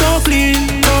clean,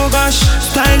 oh gosh.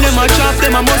 Style them a chop,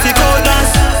 them a musty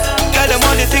coders. Girl them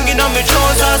want the thing in on me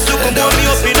trousers. Look and me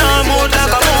up in her mouth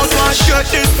like a mouthwash. Shirt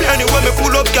this, anyway me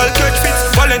pull up, girl catch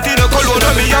fits. Valentino cologne,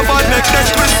 and me a bad make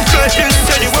next quick. Shirt this,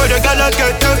 anywhere the girl a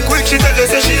get them quick. She tell her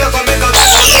say she a go make a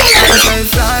I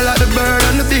fly like the bird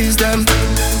and the bees them.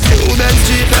 New Benz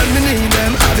Jeep and me need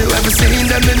them. Have you ever seen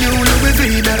them? The new Louis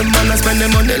V them. Man I spend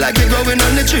them money like they growing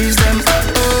on the trees them.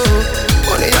 Oh,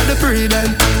 money at the pre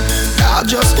them. I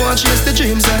just want to chase the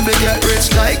dreams and they get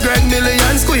rich like Greg Millie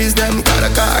and squeeze them. Got a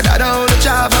car that I only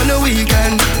drive on the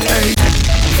weekend. Hey.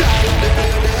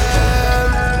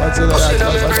 What's in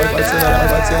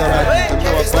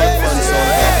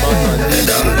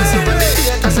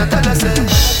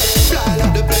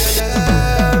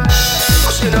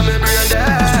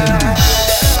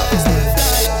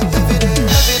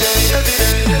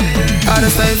I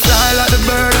stay fly like the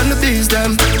bird and the bees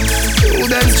them. New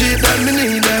Benz Jeep and me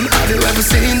need them. Have you ever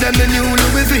seen them? The new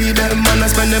Louis V them. Man I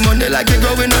spend them money like they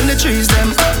growing on the trees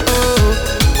them. Oh,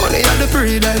 money at the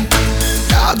pre them.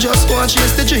 I just want to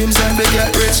chase the dreams and they get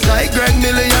rich like Greg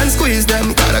Millie and squeeze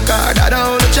them. Got a car that I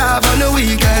only drive on the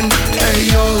weekend. Hey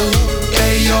yo,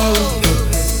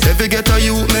 every ghetto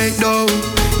you make dough.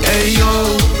 Hey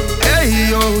yo,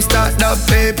 start that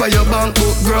paper, your bank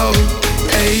book grow.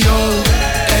 Hey yo,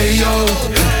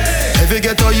 every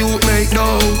ghetto you make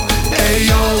dough. Hey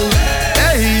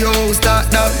yo, start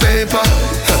that paper.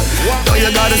 Now you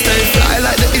gotta stay fly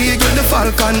like the eagle, the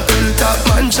falcon. Hilltop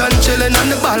mansion, chillin' on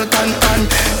the balcony. And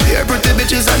here pretty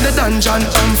bitches on the dungeon.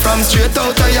 I'm from straight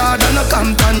out a yard and a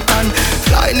Compton. And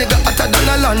fly nigga hotter than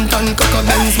a lantern. Coca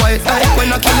Benz white like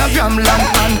when a kilogram land.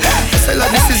 And I say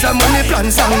like this is a money plan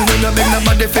song. We no beg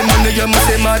nobody for money, you must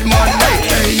say mad man.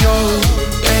 Hey yo,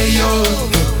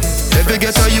 every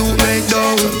ghetto you make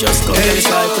dough. Just go hey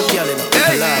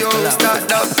yo, start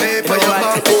that paper, your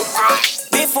bank book.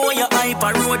 Before you hype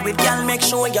a road with girl, make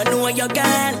sure you know your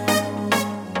girl.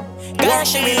 Girl,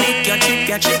 she will lick your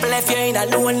trip left you in a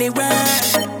lonely world.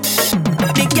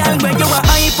 The girl where you are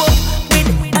hype up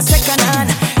with a second hand.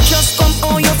 Just come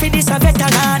on, you feel this a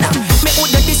veteran. Me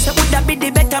woulda this, woulda be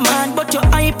the better man. But you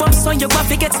hype up, so you want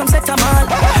to get some set mal.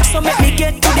 So make me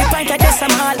get to the point of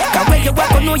decimal. Cause where you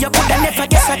walk, know you coulda never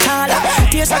guess at all.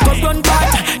 Tears a go run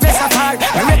bad, rest apart.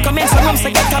 I recommend some rooms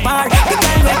to get a bar. The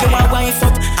girl where you are wife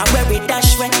up, and where we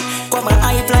dash when. Come and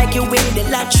hype like you win the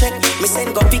last trick. Me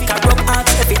send go pick a rope out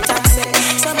every taxi.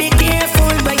 So be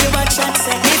careful where you are chat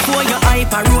set. Before you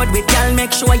hype a road with girl,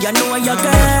 make sure you know your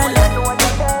girl.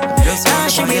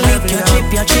 She will lick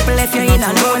your trip left you in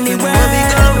a lonely world.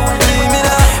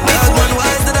 Big one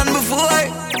wiser than before.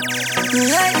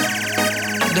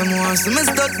 Them wants to me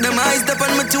stuck, them eyes step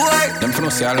on my tour. Them for no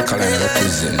say alkaline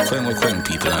represent Queen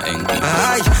people and young people.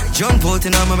 Aye, jump out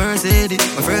in my Mercedes,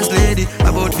 my first lady,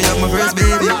 about to have my first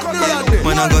baby.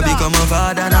 When I go become a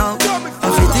father now,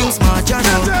 I feel things smart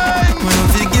now. When I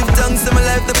feel give thanks to my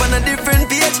life up on a different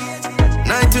page.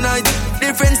 Night to night,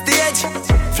 different stage.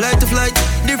 Flight to flight,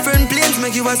 different planes.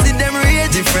 make you a see them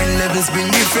rage. Different levels bring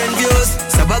different views.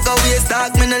 So back away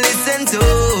talk me no listen to.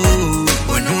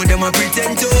 Who know them a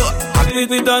pretend to.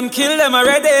 We done kill them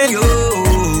already. Yo,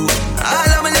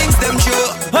 all of my links them true.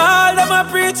 All them a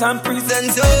preach and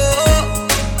present to.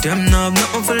 Them know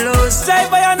nothing for lose. Say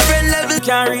by an friend level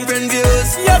can't reach friend views.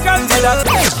 You can see that.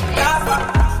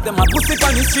 Them a pussy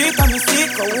on the street and the seat.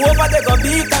 Go over they go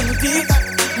beat and teeth.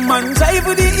 Man drive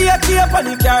with the ear cape and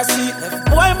the car seat.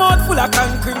 Boy mouth full of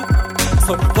concrete.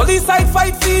 So police side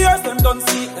fight for years. Them don't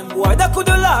see them boy that could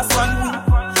the last 1 week.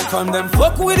 From them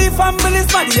fuck with the families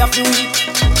body have to week.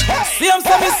 See them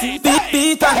so me see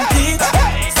beat and teach.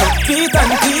 So beat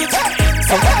and teach.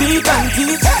 So beat and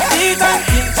teach. Beat and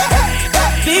teach.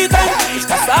 Beat and teach.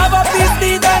 Cassava piece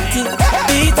beat and teach.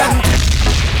 Beat and teach.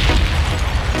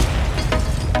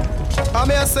 I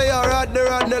may say you're Rodney.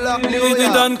 We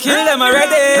done kill them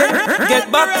already.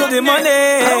 Get back to the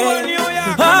money.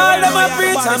 All them a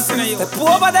preach and preach. The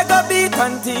poor they go beat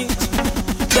and teach.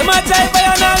 Them a drive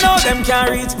by and I know them can't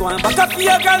reach. Go and back up for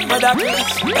your grandmother.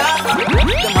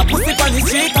 Them a pussy on the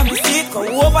street and the seat. Go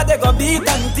over they go beat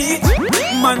and teach.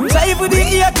 Man drive with the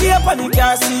ear cape and the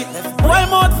car seat. Boy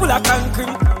mouth full of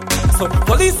concrete. So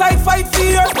police side fight for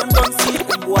years. Them don't see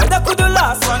them boy that could the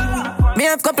last 1 week. Me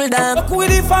have couple down. Fuck with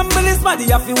the families, man,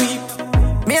 you have to weep.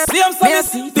 Me have, see them so me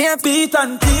see. Beat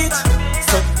and teach.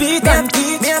 So beat and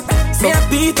teach. So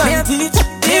beat and teach.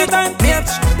 Beat and teach.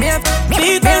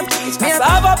 Beat and teach.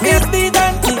 Cassava piece, beat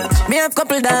and teach. Me have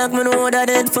couple dog, me know that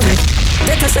it for me.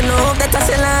 That I say love, that I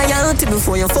say loyalty.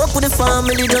 Before you fuck with the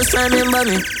family, just remember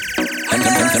me.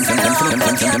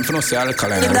 Them for no say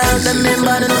alkaline. The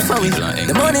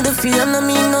money, the fame, no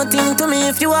mean nothing to me.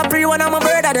 If you are pre one, I'm a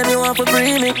brother, then you want to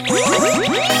free me.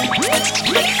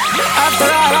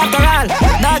 After all,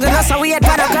 dog, that's a weird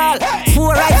pan a call.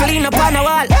 4 rifle in upon a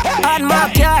wall. On my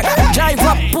yard, drive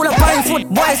up, pull up on foot.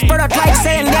 Boys spread out like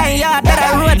saying damn yard. That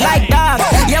I road like dog.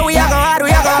 Yeah, we are go hard.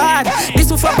 This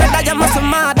will for bread, that you must have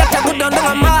mad. That I good down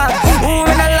a mad. Who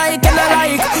me not like and I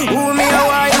like. Who me a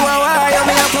why, you a why. You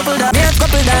me a couple dog. Me a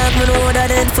couple dog, me know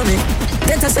that it for me.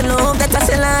 That I say love, that I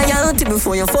say loyalty.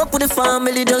 Before you fuck with the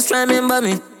family, just remember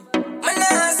me.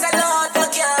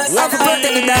 Love to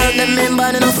protect the dog, them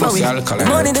member, enough for we.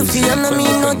 Money, the fame, no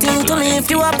mean nothing to me. If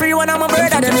you are pre one, I'm a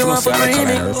brother, then you want to free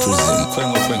me.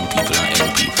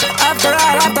 After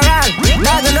all, dog,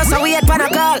 that's a weird pan a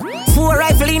call. 4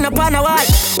 rifle in upon a wall.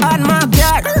 On my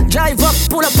yard, drive up,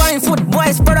 pull up on foot.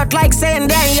 Boys spread out like saying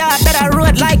damn yard. That I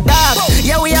road like dog.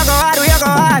 Yeah, we are go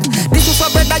hard. This is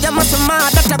for bread that you must have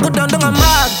mad. That I good down a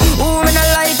mad. Who me not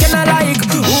like and I like.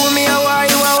 Who me a why,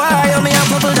 you a why. You me a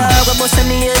couple dog, I bust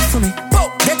any head for me.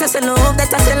 That I say love,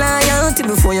 that I say loyalty.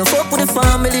 Before you fuck with the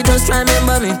family, just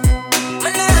remember me.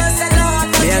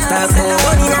 Me a talk about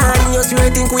money in hand, you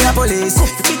straight think we a police.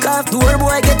 Kick off door,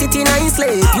 boy, get it in a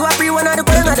slave. You a free one of the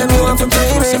corner, them you want to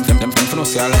pay me.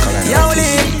 Yo,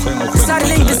 this are the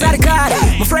link, this are the card.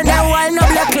 My friend that wild no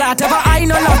black clot. Ever I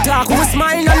no love talk, who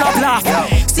smile no love laugh.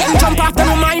 Sitting jump after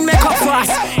my mind make up fast.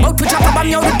 Out to chop up on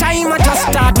me all the time, I just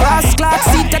start. Brass clock,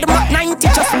 seat at the Mach 90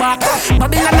 just back.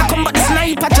 Babylon I come but the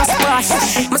sniper just pass.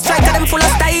 My striker them full of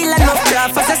style and no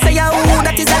craft. As I say, oh,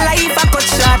 that is a life I cut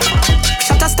shot.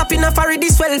 Shut a stop in a furry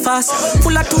this well fast.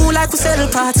 Full of tool like we sell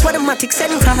parts. What the matic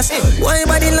send class. Why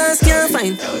body last can't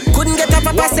find. Couldn't get up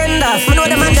a passenger. We know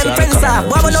the man them friends are.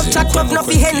 Boy we love chat up no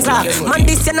fi hands are. Man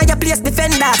this you know your place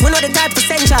defender. We know the type to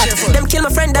send shot. Them kill my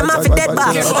friend them off a dead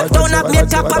back. Uptown have me a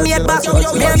top and me head back. Me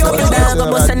a couple dog a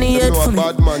bust any head for me.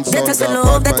 That I say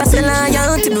love, that I say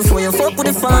loyalty. Before you fuck with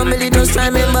the family just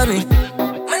remember me.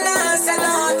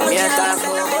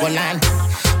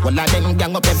 One of them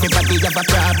gang up, everybody have a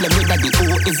problem with that.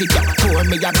 Who is it? Yeah, pour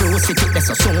me a bruise it.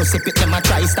 That's a soon sip it. Them a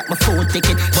try stop my food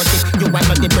ticket. But if you want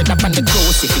the bread up on the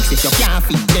crucifix, if you can't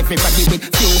feed everybody with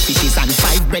few fishes and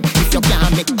 5 bread, if you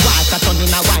can't make water turn in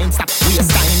a wine, stop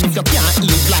waste time. If you can't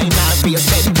eat blind or raise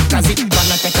bed, cause it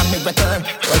gonna take a miracle.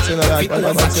 If you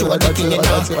overthrow the king, you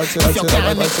know. If you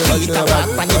can't make Peter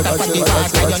walk on it up on the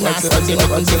water, you're not studying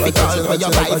nothing difficult. For your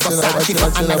wife for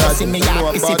sacrifice and never see me out,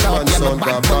 piss it out. You're no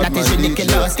bad, but that is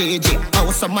ridiculous. Stage.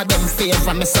 How some of them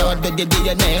favor me so do the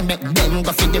DNA make them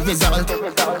go for the result.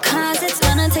 Cause it's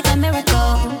gonna take a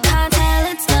miracle. Can't tell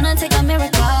it's gonna take a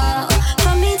miracle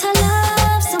for me to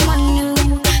love someone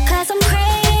new. Cause I'm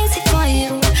crazy for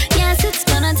you. Yes, it's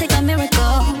gonna take a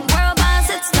miracle. World boss,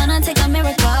 it's gonna take a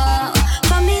miracle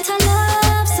for me to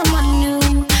love someone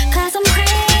new. Cause I'm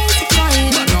crazy for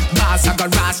you. Burn up bars, I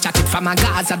got ras chat it from a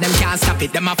Gaza. Them can't stop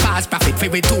it, them a fast profit. For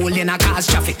we tool in a cars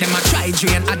traffic. Them a try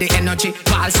drain of the energy.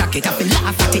 Wall socket, I feel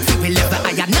laugh at it. We level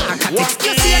higher narcotics.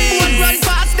 You see a boat run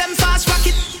fast, them fast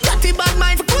rocket. Got the bad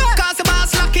mind for cause the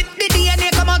boss lock it. The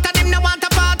DNA come out of them, no one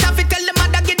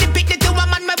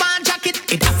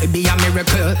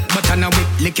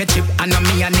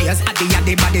I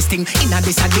the baddest thing in a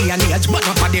this a day and age. But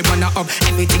up a the runner up,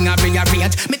 everything I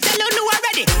rearrange. Me tell you no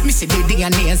already, me see the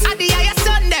DNAs. I the highest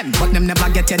son them, but them never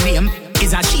get your name.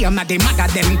 Is a shame that they mother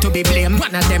them to be blamed.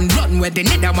 One of them run where they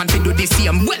need one to do the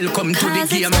same. Welcome to the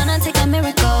game. It's gonna take a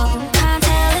miracle. Can't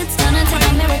tell, it's gonna take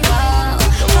a miracle.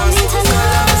 For me to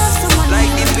love someone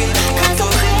like this beat. Cause I'm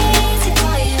crazy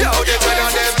for you. Yo, they tell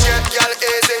them get y'all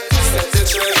easy. Set the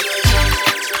trend.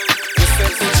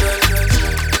 Set the trend.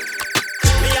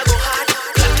 Me a go hard.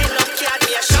 Platin up card,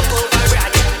 me a shop over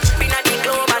rad. Been a the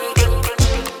globe and gling.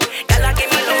 Y'all give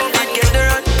me love and get the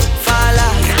run. Fall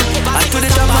out. I to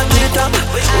the top, I to the top.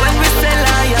 When we sell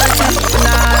loyalty,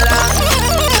 nala.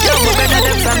 Yo, we better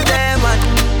than some day, man.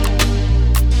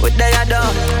 What they are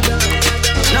done.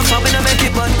 No fun, we no make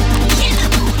it, but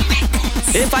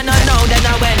if I not know, then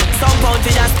I win. Some pounds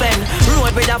we just spend.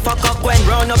 Road with a fuck up when.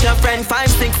 Round up your friend. 5,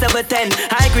 6, 7, 10.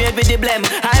 High grade with the blem.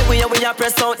 Highway we a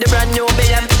press out the brand new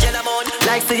BM.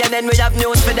 Like CNN we have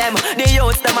news for them. The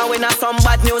youths them a win a some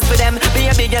bad news for them. Be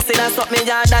a biggest in a something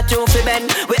yard that you fi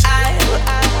bend. We I.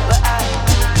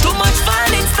 Too much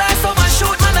falling stars, so I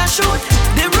shoot, man I shoot.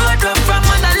 The road run from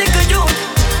man a little youth.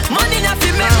 Money na fi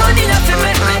make, money na fi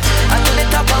make me. I to the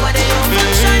top of the youth.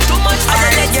 Shine too much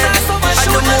falling stars, so I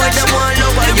shoot, man I shoot.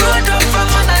 The road run from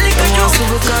man a little youth.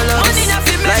 Money na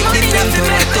fi make, money na fi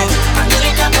make me. I to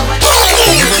the top of the youth.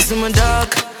 Them see me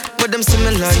dark, but them see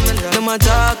me light. Them a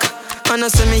talk, and I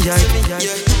see me hype.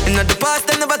 In the past,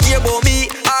 them never care about me.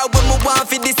 I when me want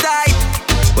fi decide.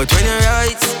 But when you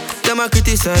right, them a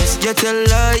criticize. You tell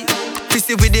lie,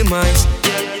 fisty with the mice.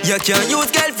 You can't use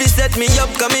girl fi set me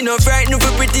up, cause me no frightened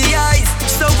for pretty eyes.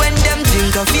 So when them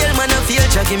think I feel, man I feel,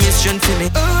 Jah give me strength for me.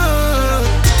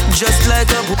 Just like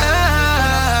a book.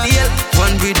 Yeah,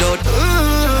 one without.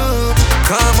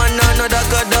 Come on, no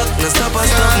duck a duck. No stop a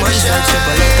stop, man shot chop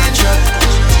a like a truck.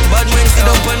 Bad man sit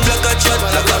up and block a shot.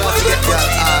 Like a boy get y'all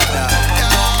harder.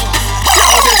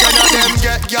 Them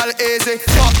get y'all easy,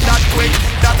 fuck that quick.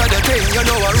 That a the thing, you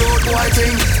know a road boy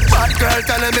thing. Bad girl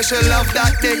telling me she love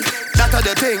that thing. That a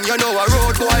the thing, you know a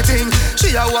road boy thing.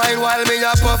 She a wine while me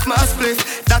a puff my spliff.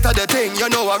 That a the thing,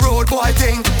 you know a road boy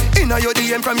thing. Inna your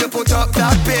DM from you put up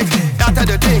that pic. That a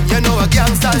the thing, you know a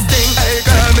gangster's thing. Hey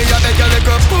girl, me a beg you like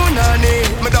a punani.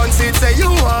 Me done see it say you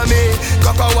want me.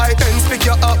 Coco white and pick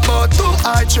you up but 2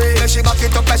 or 3. She back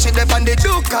it up and she dip on the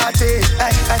Ducati.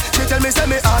 Hey, she tell me say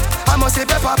me hot, I must say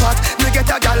pepper pot. Me get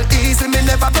a gal easy, me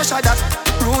never pressure that.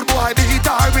 Rude boy beat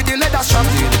her with the leather strap.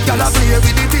 Gal a play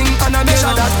with the thing and I measure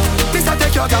that. This a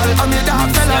take your gal and me dog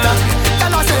fella that.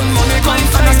 Gal a send money come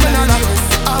and I spend a lot.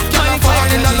 After a fall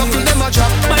in a love till them a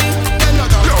drop.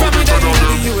 Probably down in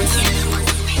the US.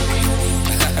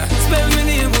 Spell me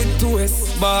name with 2S.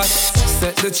 But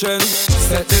set the trend,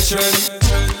 set the trend.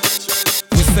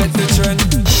 We set the trend,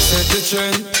 set the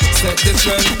trend, set the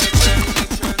trend.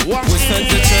 We set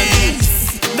the trend.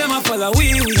 Them a follow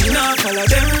we not follow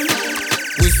them.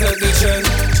 We set the trend.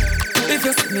 If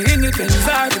you see me in the Benz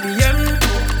or the BM,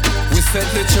 we set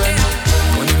the trend.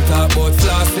 When you talk about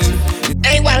flossing,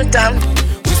 hey, well done.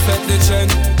 We set the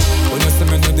trend. When you see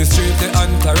me in the street, the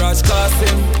entourage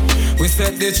casting. We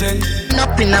set the trend.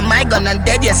 Up in a my gun and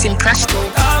dead, yes, him crashed.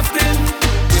 Often,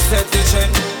 we set the trend.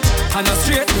 And a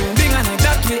straight thing and a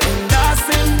that we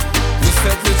endorsing. We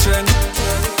set the trend.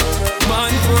 Man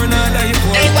for another hip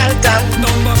hop. Hey, well done.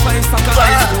 Number 5 soccer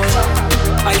ice ball.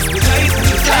 Ice be light.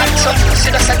 See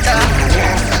the setter.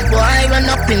 Boy, I run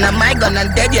up in a my gun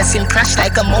and dead, yes, him crash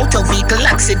like a motor vehicle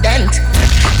accident.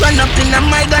 Run up in a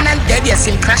my gun and dead, yes,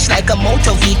 him crash like a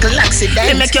motor vehicle accident.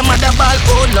 They make your mother ball,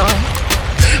 oh Lord.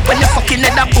 When you fucking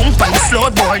head a bump on the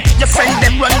floorboard. Your friend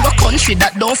them run go country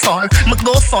that don't fall. Me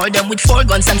go for them with 4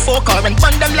 guns and 4 car and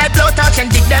burn them like blowtorch and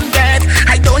dig them dead.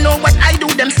 I don't know what I do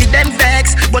them for them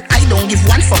vex, but I don't give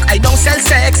one fuck, I don't sell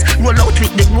sex. Roll out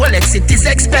with the Rolex, it is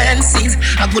expensive.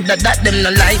 I good at that them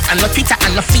no like. And no Twitter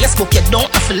and no Facebook, you don't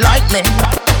have to like me.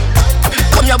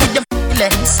 Come here with the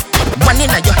lens. One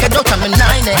in your head out of my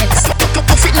 9X.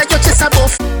 Puff it like your chest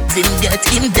above him get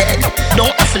him dead.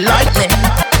 Don't have to like me.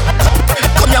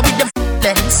 Come here with the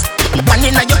lens. One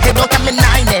in your head out of my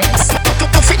 9X.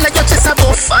 Puff it like your chest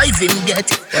above 5 him get.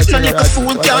 No like a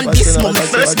fool can't diss me, my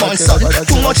firstborn son.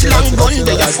 Too much long gun,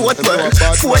 they a 4th world.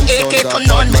 4 AK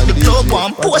turn on, make the plug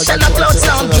one. Potion and cloud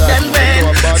sound, give them rain.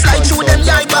 Fly through them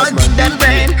eyeball, dig them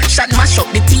brain. Shot mash up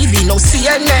the TV, no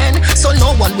CNN. So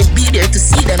no one will be there to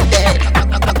see them dead.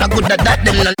 I good at that,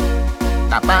 them no.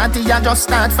 The party I just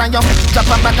start for you.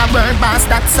 Drop a bag of world bass,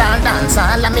 that's all dance.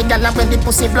 All of me gala when the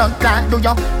pussy blood clot do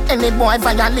you. Any boy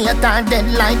violate or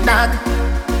dead like that.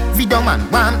 Video man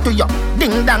want to you.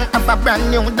 Ding dong have a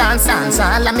brand new dance.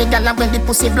 All of me gala when the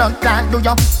pussy blood clot do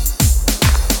you.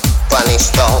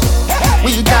 Spanish town.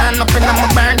 We gone up in my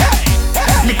burn.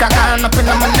 Liquor gone up in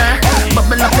my nerve.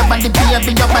 Bubble up your body,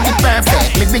 baby, your body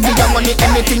perfect. Me give you money,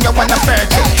 anything you wanna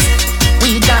purchase.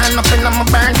 We gone up in my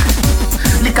burn.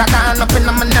 Liquor gone up in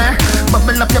my nerve.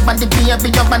 Bubble up your body, baby,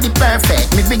 your body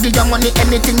perfect. Me give you money,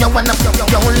 anything you wanna.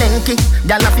 Yo, linky,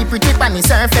 y'all have pretty on the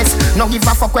surface. No give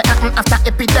a fuck what happen after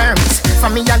epidermis.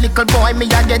 From me a little boy, me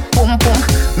a get boom boom.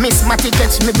 Miss Matty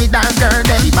catch me with that girl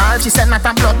there. Ball, she said not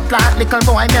a blood clot. Little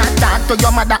boy, me a talk to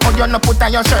your mother, or you no put on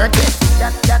your shirt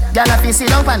yet. Y'all have to sit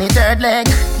down on the third leg.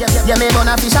 Yeah, me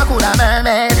wanna fish a cool a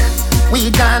mermaid. We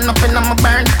gone up in my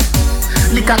burn.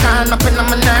 Liquor gone up in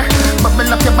my nerve.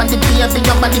 Bubble up your body, baby,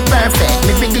 your body perfect.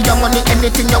 Me bring you money,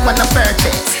 anything you wanna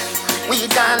purchase. We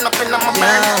gone up in my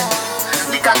burn.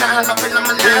 Liquor gone up in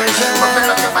my nerve.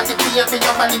 Bubble up your body, baby,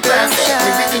 your body perfect.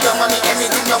 Me bring you money,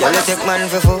 anything you wanna. Y'all take man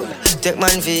for food, take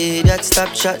man for that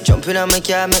stop shot. Jump in on my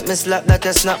car, make me slap that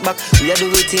a snap back. We a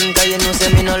do we think, cause you know say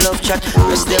me no love chat.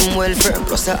 Rest them well firm,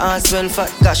 plus the ass well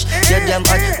fat. Gosh, get them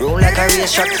hot, roll like a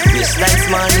race track. Waistline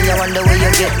small, me I wonder where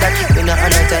you get that. Me not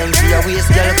on a time for your waist,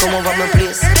 girl, come over my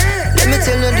place. Let me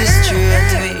tell you this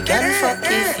straight. We can fuck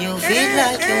if you feel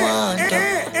like you want to,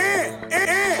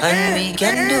 and we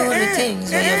can do the things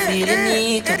where you feel the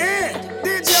need to,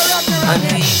 and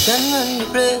we can run the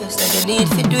place like you need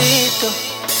to do it to.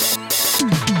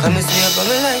 Come and see up on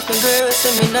my life, my girl, so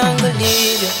me not gonna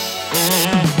leave you.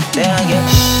 There I get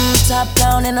top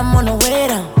down and I'm on the way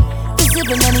down. We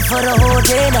sippin' money for the whole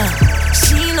day now.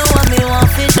 She know what me want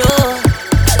to do.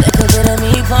 A little bit of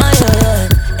me for you,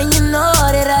 yeah. And you know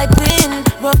that I've been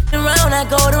rolling around, I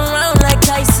go around like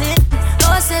Tyson.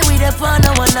 No, I say we the fun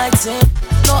on one night team.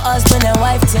 No husband and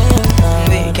wife team.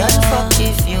 We can fuck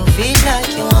if you feel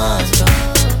like you want to,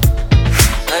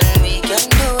 and we can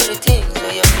do the things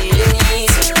where you feel the need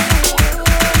to,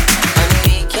 and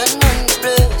we can run the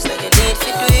place like you need to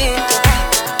do it to.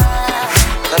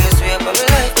 Come and swear by my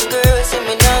life, girl, say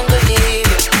me not gonna leave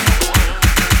you.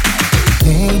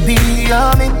 Baby,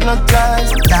 I'm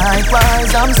hypnotized.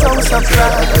 Likewise, I'm so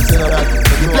surprised.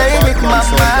 You play with my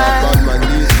mind,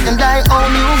 and I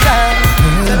own you, girl.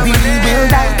 Maybe we'll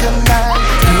die tonight.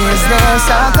 Is there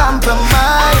some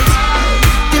compromise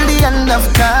till the end of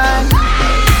time?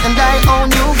 And I own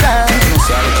you, girl.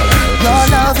 Your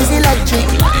love is electric.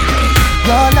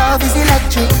 Your love is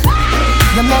electric.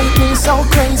 You make me so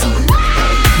crazy.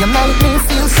 You make me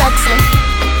feel sexy.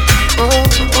 Oh,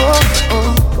 oh,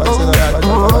 oh. What's in that?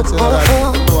 What's in that?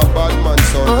 No, a bad man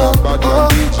sound, a bad man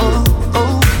DJ.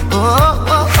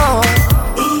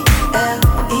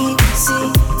 E-L-E-C-T-R-I-C.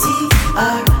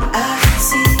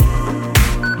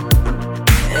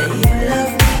 And you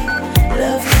love me,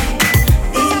 love me.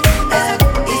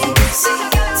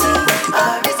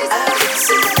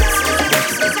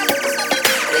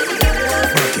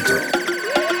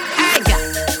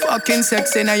 Fucking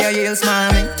sexy now your heels,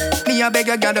 mommy. Me a beg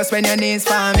you, God, just when your knees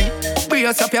for me.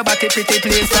 Brace up your body, pretty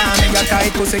please for me. Your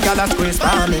tight pussy, girl, a squeeze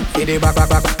for me. Hit the back,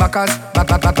 backers, back,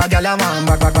 girl, a man,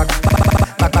 back,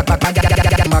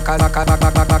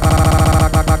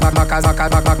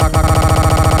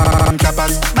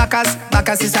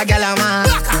 backers is a girl, a man.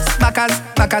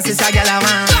 Backers is a girl, a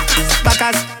man.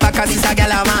 Backers is a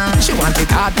girl, a man. She want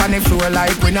it hard on the floor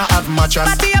like we not have mattress.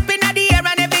 Body up inna the air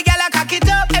and every girl a cock it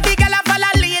up. Every girl a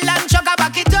follow lean and chuck a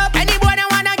back it up. Any boy that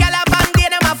want a girl a band, they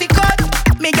them a fi cut.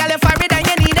 Me girl a forehead and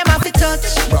you need them a fi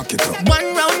touch. Rock it up.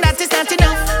 One round that is not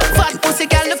enough. Fat pussy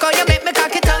girl, look how you make me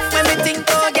cock it up. When me think,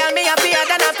 oh girl, me happier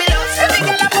than a pillow. Every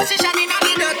girl a position inna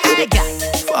the dirt. Hey girl,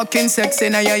 fucking sexy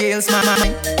now your heels, mama.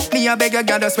 Me a beg you,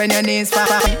 girl, just when your knees for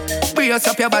me. Brace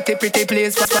up your body, pretty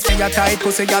please. Your tight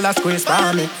pussy, girl, a squeeze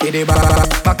for me. Hit the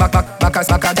backers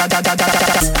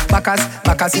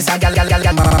is a girl.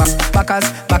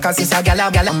 Backers is a girl.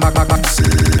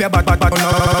 Your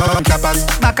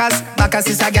backers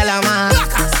is a girl, man.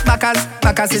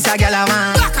 Backers is a girl,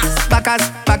 man.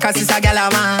 Backers is a girl,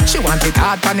 man. She want it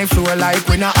hard on the floor like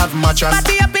we not have mattress.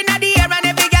 Body up inna the air and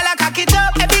every girl a cock it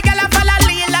up. Every girl a follow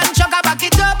lean and chuck a back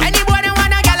it up. Any boy that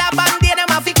want a girl a band, they them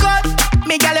a fi cut.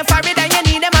 Me girl a forehead and you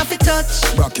need them a fi touch.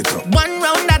 Rock it up. One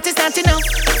round that is not enough.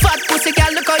 Fat pussy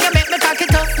girl, look how you make me cock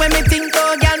it up. When me think,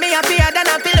 oh girl, me happier than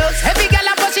a pillow. Every girl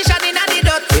a position inna the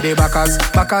dirt. With the backers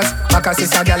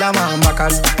is a girl a man.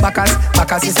 Backers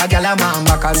is a girl a man.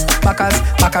 Backers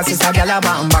is a girl a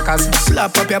man. Backers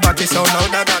slap up your body so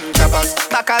louder than choppers.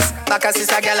 Backers is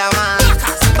a girl a man.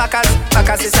 Backers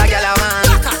is a girl a man.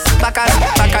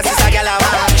 Backers is a girl a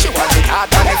man. She want it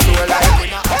hard on the floor like we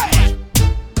not.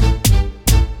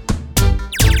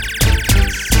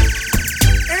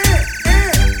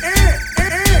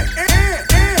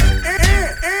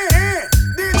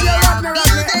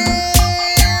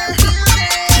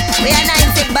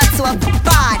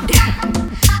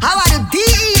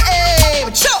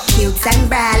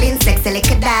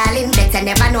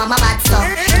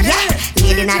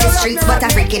 in the streets, but a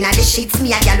freak in the sheets.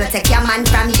 Me a gal will take your man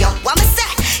from you. What me say?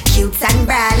 Cute and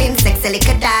brawling, sexy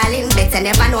little darling. Better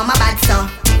never know my bad so.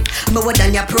 Me would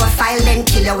on your profile, then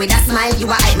kill you with a smile. You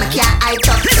a hype, me can't eye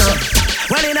talk so.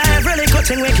 Well, in every little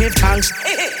thing we give thanks.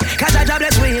 Cause I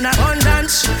jobless we in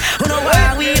abundance. Who know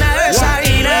why we in a earth,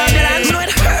 sorry in a ambulance. You know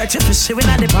it hurt if you see we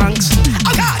in the banks.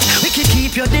 Oh God, we can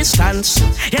keep your distance.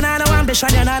 You know no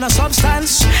ambition, you know no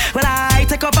substance. Well, I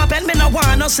take up a pen, me no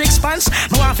want no sixpence.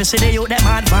 Me want to see the youth them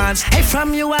advance. Hey,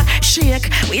 from you a shake,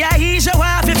 we a ease you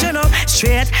off if you know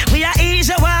straight. We a ease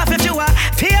you off if you a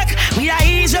fake. We a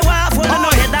ease you off when you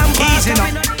know head and back. Easy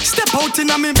now. Step out in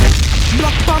a me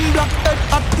black pan black head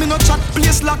at me no chat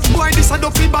place lock. Boy this a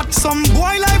dopey bat. Some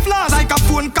boy life lost like a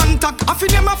phone contact. I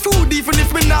feed them a food even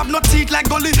if me have no teeth like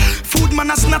gully. Food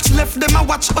man a snatch left them a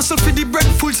watch hustle for the bread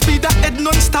full speed a head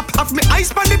non-stop. Have me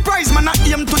eyes pan the prize man a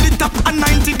aim to the top. And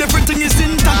 90 everything is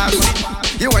intact.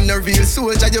 You want a real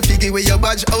soldier, you figure with your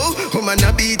badge. Oh, woman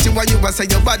a beat you while you was say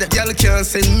your bad. Y'all can't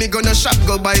send me gonna shop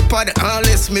go buy pad.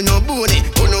 Unless me no boonie,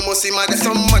 who no must see mad.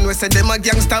 Some man we say them a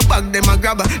gangster bag, them a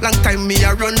grabber. Long time me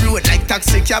a run road like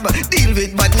taxi cab. Deal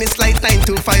with badness like 9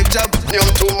 to 5 job. Yum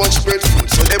too much bread food,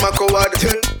 so them a coward.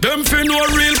 Them fi no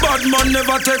real bad man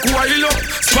never take while up.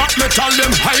 Spot metal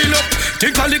them high up.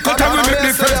 Take a lick out and we make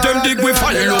the friends them dig we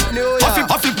file up.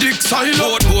 Half it dig side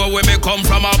up. Boy where me come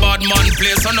from a bad man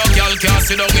place. And no girl can't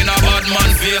sit down in a bad man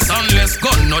face. Unless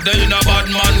gun no day in a bad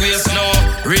man waist. No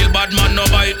real bad man no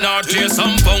bite nor chase.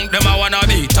 Some punk them a wanna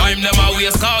be time them a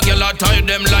waste. Car girl a tie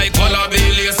them like wallaby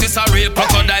lace. It's a real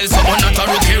crocodile so not a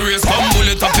rookie race. Come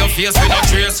bullet up your face with a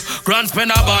trace. Grand spin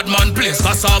a bad man place.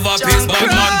 Cassava paste bad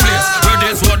man place. Where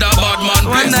this what a bad man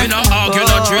place. We no argue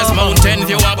no trace. Mountain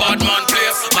view a bad man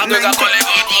place. McGregor call it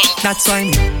bad man. That's why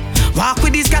me walk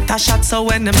with these scatter shots. So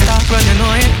when them start running,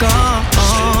 know it gone.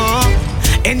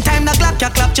 In time the clap, ya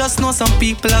clap. Just know some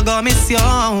people are gonna miss you.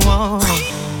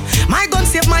 My gun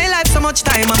saved my life so much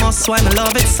time. I must why me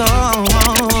love it so.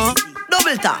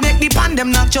 Double tap. Make the pan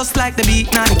them knock just like the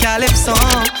beat now the calypso.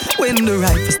 When the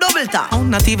rifles double tap. Oh,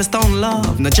 not even stone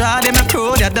love. No draw them a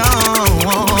crow they down.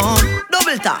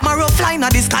 Double tap. My rough fly now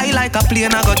the sky like a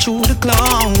plane. I go through the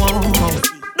cloud.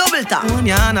 Double tap. One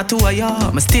ya not two of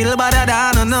ya. Me still better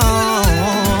than no.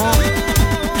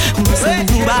 Who say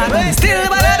you bad? Me still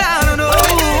better than no.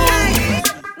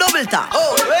 Double tap.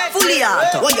 Oh, fully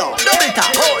auto. Double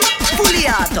tap. Oh, fully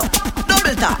auto.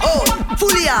 Double tap. Oh,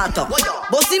 fully auto.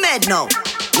 Bossy mad now.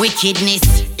 Wickedness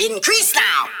increase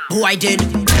now. Who I did?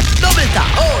 Double tap.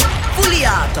 Oh, fully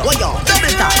auto.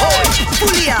 Double tap. Oh,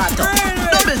 fully auto.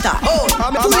 Double tap. Oh,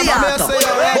 fully auto.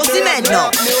 Bossy mad now.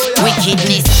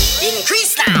 Wickedness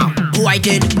increase now. Who I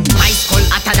did? My skull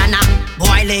hotter than a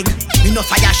boy leg. Me no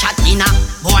fire shot in a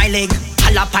boy leg.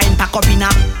 Alpine pack up in a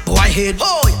boy head.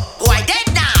 Oh, boy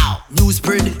dead now. News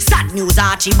spread, sad news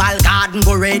Archibald garden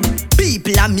go red.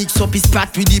 People a mix up his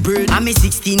brat with the bread. And me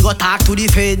 16 go talk to the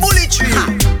feds. Bullet tree.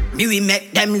 Me we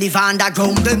make them live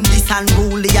underground. Them this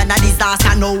unruly and a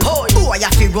disaster now. Boy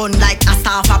you fi run like a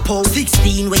staff a pole.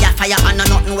 16 where you fire and a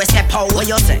nothing we step out. What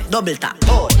you say? Double tap.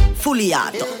 Fully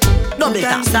auto. Double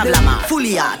tap. Sablama.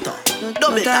 Fully auto.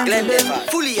 Double tap.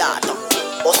 Fully auto.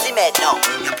 Bossy mad now.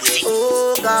 You pussy.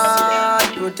 Oh God,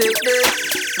 protect them.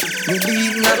 Me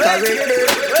beat not correct them.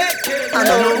 I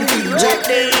don't know who reject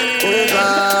them. Oh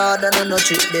God, I don't know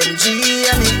trick them. G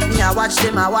and me, I watch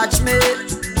them, I watch me.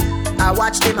 I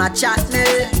watch them, I chat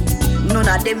me. None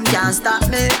of them can stop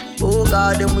me. Oh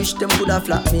God, them wish them coulda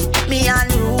flop me. Me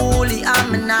unruly,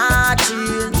 I'm not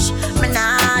change. Me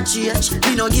not change.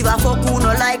 Me no give a fuck who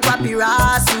no like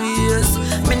papyrus ways.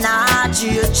 Me not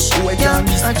change. Boy can't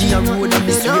miss me a road and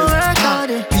miss you.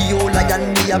 P.O.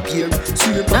 lion me appear.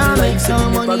 Sweep on me like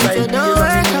some money if you don't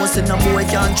work. Me know say no boy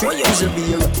can't trick me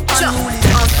severe. Unruly,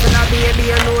 hustle a baby,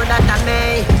 you know that I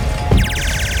may.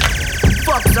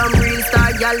 Fuck some real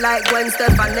star girl like Gwen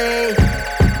Stefani.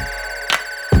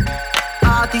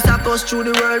 Artists across through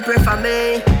the world pray for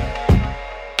me.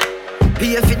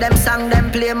 Pay for them song, them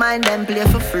play mine, them play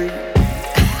for free.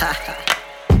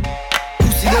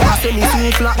 Pussy them a say me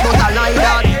too flat, but I like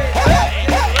that.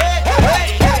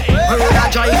 Heard a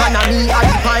drive and a me a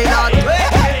the pilot.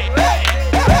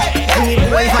 Any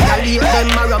boy violate them,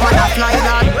 a rum and a fly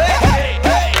that.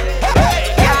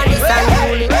 Yeah, this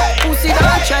unruly, pussy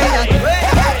don't try that.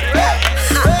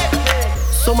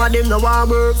 Some of them no want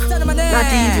work. Not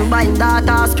even buying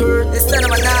data skirt.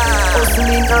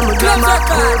 Hustling and my grandma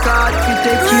work hard to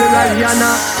take care of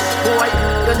Rihanna. Boy,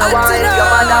 you know why your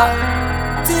mother.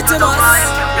 Tito Moss,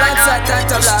 lights are time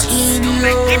to black.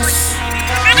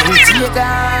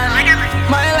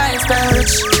 My lifestyle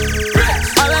rich.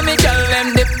 All of me girl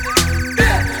them dip.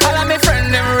 All of me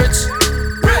friend them rich.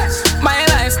 My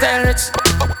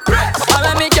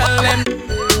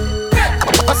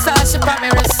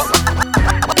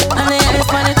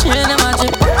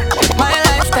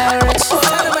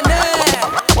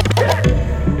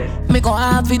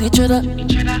cheddar.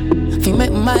 Fi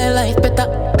make my life better.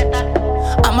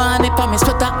 I'm on the promise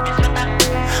better.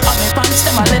 On me pants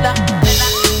them a leather.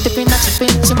 Dipping a chip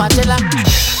into my jelly.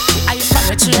 I from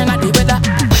the train at the weather.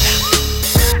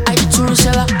 I the true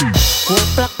seller. Gold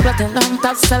black platinum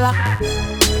top seller.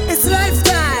 It's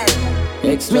lifestyle.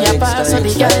 Me a pass on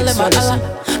the girl them a holla.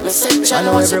 Me send I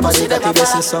know everybody that you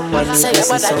see someone, say you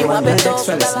better you a better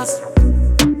dollars.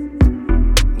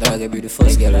 Dog, you be the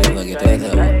first girl I ever get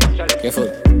out. Careful.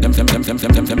 Them from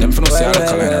the South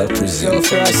Carolina prison.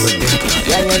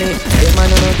 Yeah, them man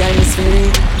no girl is free.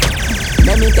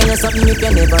 Let me tell you something if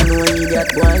you never know me. That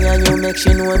boy and you make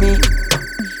she know me.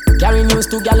 Carry news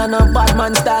to gal and a bad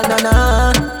man style,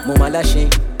 na. Mama lashy.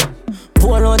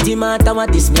 Pour out the matter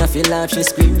what this me I feel like. She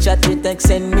screenshot it, text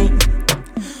send me.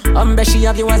 She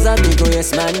have you as a big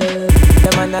yes man. The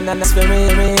man and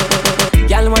spirit.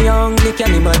 Girl when you hungry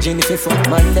can imagine if you fuck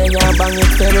man then you bang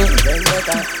it for me.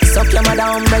 Suck your mother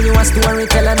umbre you a story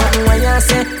tell her nothing what you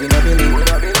say. We no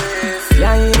believe.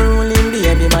 Yeah you ruling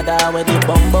baby mother when the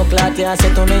bumbo clot you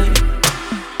say to me.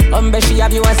 She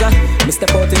have you as a me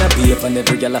step out in a beef and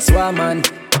every girl a swarm man.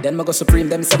 Then me go supreme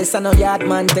them say this a no yard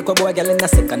man. Take a boy girl in a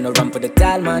second no run for the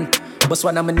tall man. Boss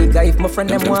one of my nigga if my friend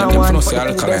them want one. For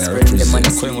the two best friend them man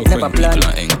see never plan.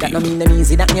 That no mean them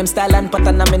easy that name style and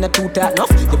pattern I'm in a two talk enough.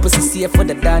 The pussy safe for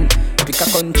the dan. Pick a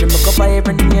country me cover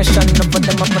every nation. No for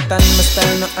them a pattern my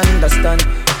style no understand.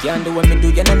 Can't do what me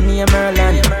do you no name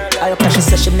Merlin. I cash she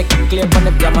say she make it clear on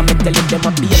the gram. Me tell you them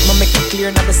a beat me make it clear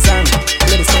not the song.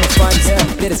 Play this for my fans,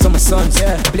 play this for my sons,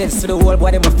 play this for the whole boy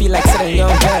them a feel like sitting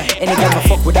young. Any girl I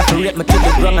fuck with that to rate me to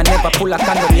the ground. I never pull a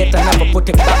candle later never put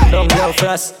it back down. Yo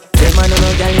first. Them man no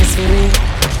girl is free.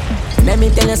 Let me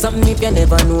tell you something if you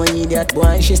never know idiot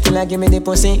boy. She still a give me the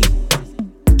pussy.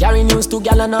 Carry news to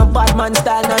gal and a bad man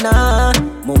style na.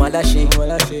 Mama lashy.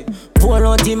 Pour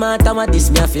out the matter what this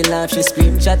me I feel like. She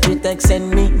screenshot it text send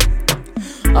me.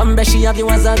 She have you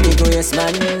as a big yes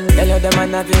man. Tell you the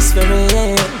man have your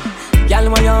spirit. Gal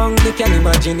when you hungry can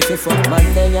imagine if you fuck man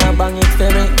then you bang it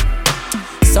for me.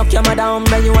 Suck your mother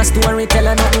umbre you a story tell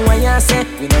her nothing what you say.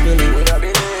 We no believe.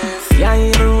 Yeah,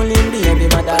 you ruling baby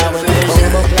mother when you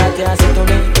bumbo clot you say to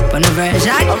me. On a version,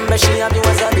 she have you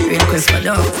as a big request for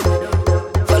dog.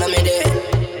 Follow me there.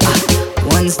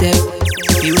 One step,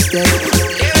 few steps.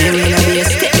 There will be a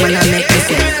step when I make me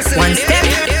step. One step,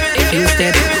 few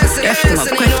steps. Left them up,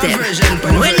 quick step.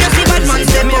 When you see bad man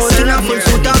step out in a full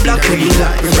suit of black pretty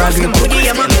guy. Because me put the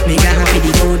yama. Me gonna feed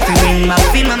the food for bring back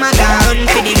for mama. Gone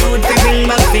for the food for bring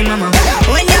back for mama.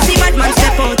 When you see bad man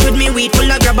step out with me weed full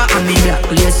of grabber and me black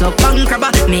lace up and crabber.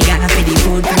 Me gonna feed the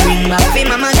food for bring back for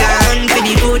mama. Gone for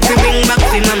the food for bring back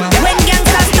for mama. When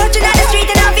gangsters touching on the street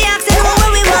and I be asking what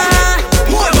we want.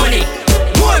 More money,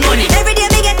 more money. Every day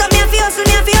me get up, me a fi hustle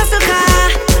car.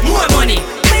 More money.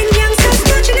 When gangsters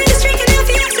touching on the street and I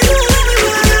be asking what we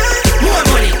want. More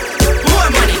money, more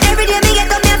money. Every day me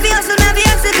get up, me a fi hustle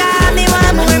car. Me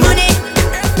want more money.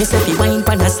 Me say fi wine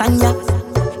pan a sanya.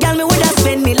 Girl me woulda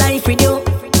spend me life with you.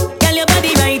 Girl your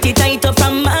body right it tight up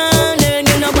from man.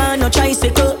 You no want no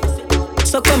tricycle,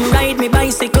 so come ride me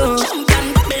bicycle.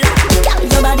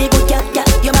 Your body good, yeah,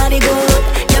 your body good.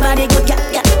 Your body good, yeah,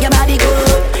 your body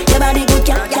good. Your body good,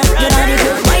 yeah, your body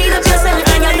good. Wind up yourself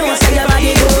and you know say your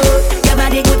body good. Your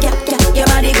body good, yeah, your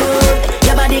body good.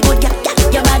 Your body good, yeah,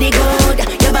 your body good.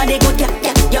 Your body good, yeah,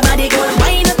 your body good.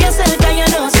 Wind up yourself and you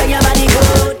know say your body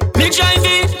good. Me drive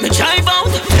in, me drive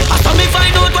out. After me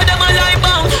find out where them a lie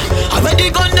bound. I wear the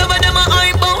gun never them a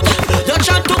eye bound. You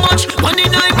chat too much, money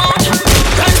nine bound.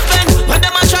 Can't spend when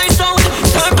them a try sound.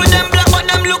 Purple them black but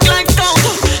them look like scout.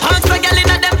 Ask a girl in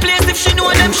a them place if she know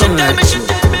them she tell me, she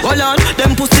tell me. Hold on,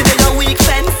 them pussy they a weak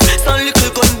fence. Some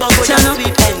little gun bag with them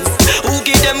sweet ends. Who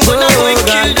give them gun and go and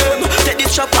kill them. Take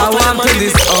this chop off I want to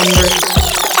this hungry.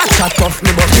 I chat off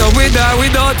me but you with her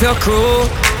without your crew.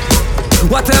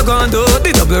 What you gonna do?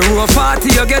 The double row 40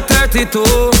 you get 32.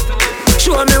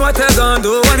 Show me what you gonna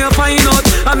do when you find out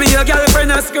I'm your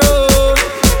girlfriend a screw.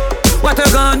 What you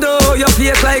gonna do? You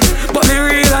fake like but me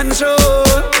real and true.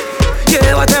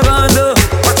 Yeah, what you gonna do?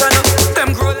 What you know?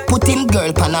 Them grow like Put him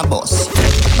girl pan a bus.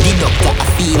 The doctor a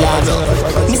feel her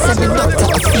rough. Me say the doctor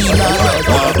a feel her rough.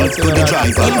 Welcome to the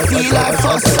driver. Him feel her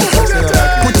first.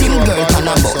 Put him girl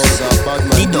pan a bus.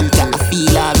 The doctor a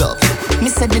feel her rough. Me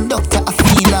say the doctor a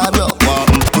feel her rough.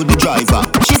 Welcome to the driver.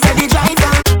 She said the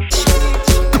driver.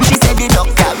 She said the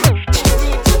doctor.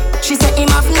 She said him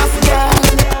have enough girl,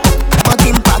 but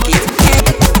him pocket.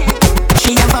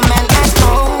 She have a man at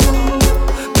home,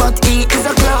 but he is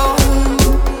a clown.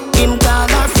 Him call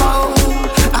her phone.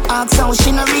 I ask how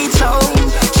she no reach home.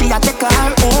 She a take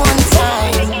her own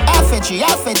time. Affetry.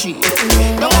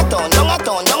 Long a town.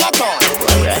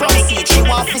 From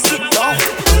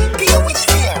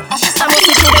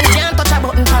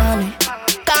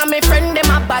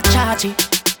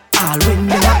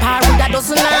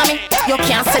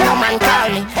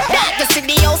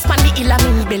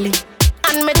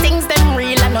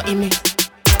not in me.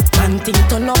 Man thing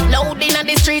turn up loud in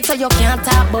the street, so you can't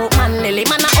talk about man Lily.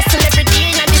 Man I hustle every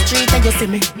day in the street, and you see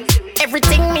me.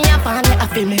 Everything me up and you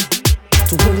feel me.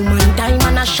 To woman time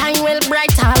and I shine well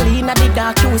bright, all in the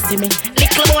dark you see me.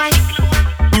 Little boy,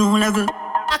 new level.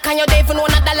 I can you even $1.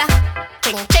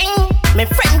 Ching ching, me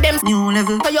friend them new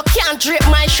level. So you can't drape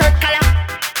my shirt collar.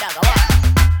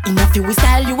 Enough you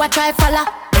style you a try follow.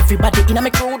 Everybody in a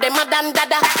me crew them a dan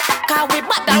dada. Cause we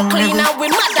bad and clean and we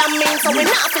mad and mean, so we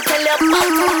not fi tell you about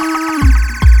it.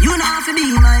 You not fi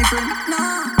be my friend,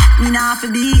 no. Me not fi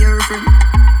be your friend.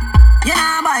 You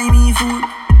not buy me food.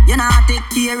 You not take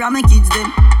care of my kids them.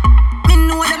 Me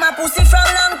know them a pussy from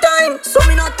long time, so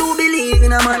me not to believe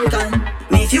in a mankind.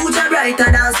 Me future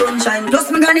brighter than sunshine.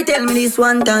 Plus me granny tell me this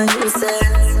one time. Say,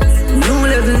 new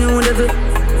level, new level.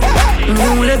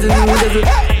 New level, new level.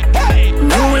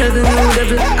 New level, new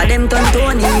level. A them turn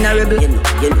Tony in a rebel. You know.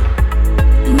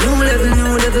 New level,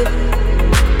 new level.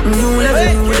 New level,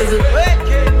 new level.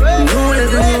 New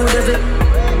level, new level.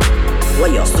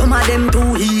 Some of them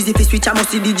too easy fi switch, I must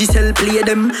see digital play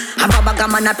them. Have a bag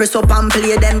of man I press up and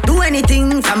play them. Do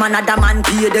anything from another man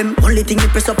pay them. Only thing you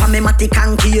press up and me matic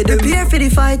and key them. Prepare for the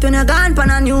fight when you're gone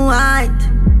pan a new height.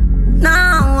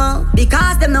 Now,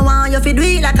 because them no want you fi do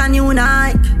it like a new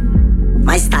Nike.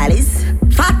 My style is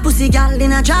fat pussy gal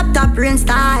in a drop top rain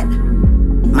style.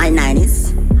 My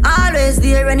 90s always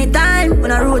there anytime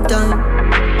when I road time.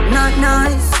 Not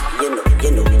nice.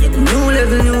 You know. New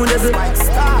level, new level.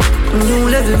 New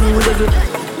level, new level.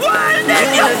 Well,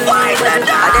 then you find it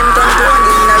I them turn to one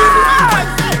in a rebel.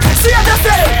 Save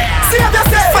yourself, save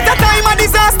yourself. For the time of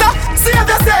disaster, save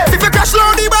yourself. If you crash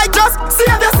low the bike, just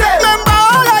save yourself. Remember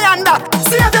all I under,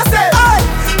 save yourself. Aye.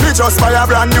 Me just buy a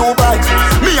brand new bike.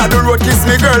 Me a the road kiss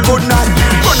me girl good night.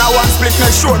 Gonna one split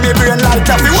make sure me brain light.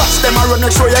 If you watch them a run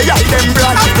make sure you eye them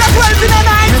brand. After 12 in the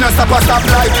night, me no stop a stop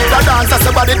light. The dancer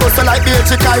somebody hustle like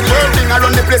the kite. Working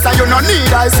around the place and you no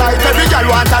need eyesight. Every girl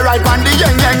want a ride on the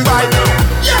yang bike.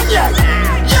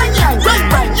 Yang, bang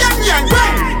bang, yang,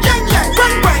 bang, yang,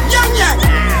 bang bang, yang,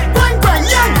 bang bang,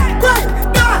 yang, bang,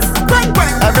 dance, bang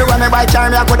bang. Everyone me buy car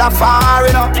me a coulda far,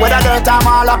 you know. With a dirt I'm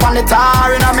all up on the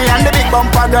tar, you know. Me and the big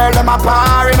bumper girl them a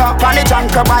par, you know. On the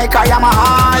junker bike I am a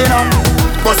high, you know.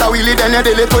 Bust a wheelie then you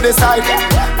delay to the side.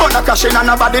 But no cash in and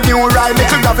nobody new ride.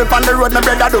 Little gravel on the road, my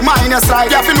brother do mine your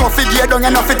slide. You have to know fi gear down, you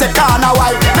know fi take corner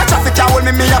wide. No traffic can hold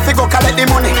me have to go collect the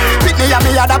money. Pick me and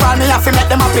me other ball, me have to make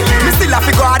them happy. Me still have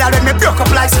to go harder when me broke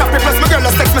up like scrappy. Plus my girl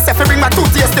just text me say fi bring my two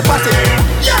tears to party.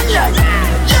 Yang,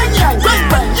 bang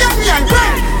bang, yang, bang, yang,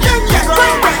 bang bang, yang,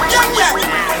 bang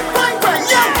bang,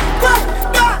 yang, bang,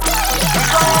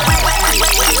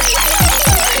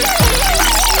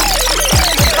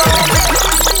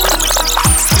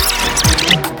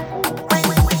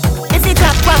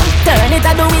 turn it,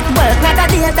 I do it work, not a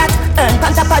day that earn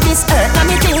on top of this earth. Now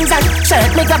me jeans and shirt,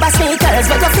 me grab a sneakers,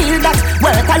 but you feel that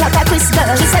work a lot of Chris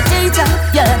girl. She said teacher,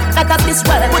 yeah, that of this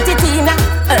work, put it in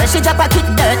her. She drop a kick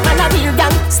dirt, man a real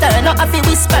gangster, not a fi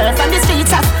whisper from the streets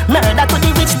of murder to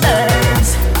the rich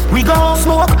birds. We gon'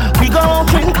 smoke, we gon'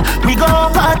 drink, we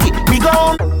gon' party, we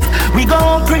gon'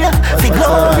 pray for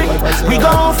glory. We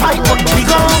gon' fight, but we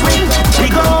gon' win. We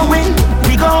gon' win,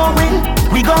 we gon' win.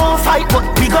 We gon' fight, but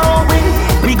we gon' win.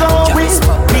 We gon' win,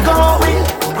 we gon' win.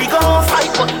 We gon' fight,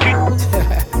 but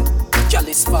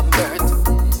Jealous from birth.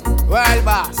 World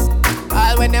boss.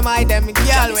 All when them hide them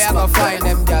girl, we a go find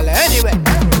them girl anyway.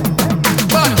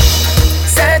 But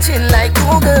searching like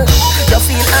Google, you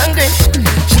feel hungry.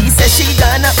 She says she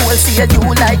gonna wholesale you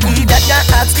like me. That you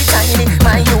ask the tiny,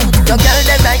 my youth. Your girl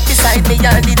them right beside me,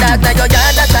 you're the dog. Now your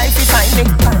yard that try to find me.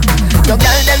 Your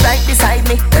girl them right beside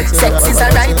me. Sex is a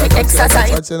right to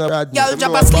exercise. Girl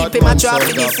drop asleep in my trap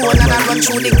for the phone, and I run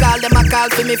through the call. Them a call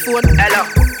for me phone. Hello.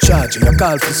 Charge you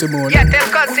call for Simone. Yeah, tell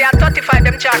cuz say I'm 35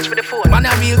 them charge for the phone. Man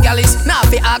a real gal is now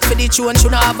fi ask for the tune. She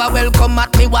no have a welcome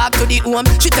at me walk to the home.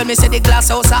 She tell me say the glass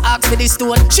house I ask for the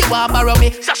stone. She want borrow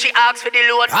me, so she ask for the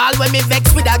loan. All when me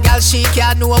vex with a gal, she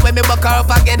can't know when me buck her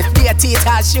up again. Be a teacher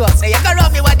sure. Say you can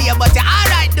rub me one day, but you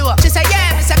alright though. She say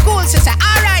yeah, me say cool. She say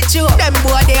alright you. Them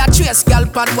boy they a trace gal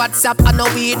on WhatsApp. I know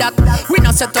we that. We no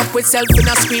set up with self in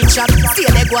a screenshot. Still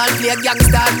they go and play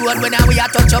gangsta road when we a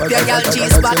touch up your gal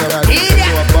G-spot.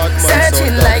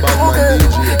 Searching like Google,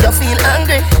 you feel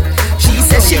hungry. She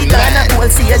says she gonna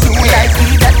wholesale you like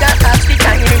me. That got actually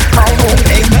tiny.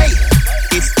 Hey,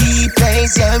 if he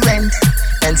pays your rent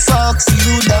and fucks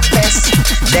you the best,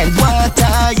 then what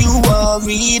are you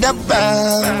worried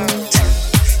about?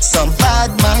 Some bad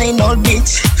mind old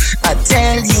bitch, I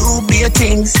tell you bare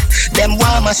things. Them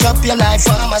want mash up your life,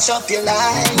 want mash up your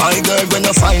life. My girl, when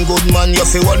you find good man, you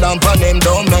feel hold on pon him.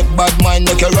 Don't make bad mind,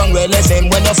 make you wrong well as him.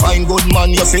 When you find good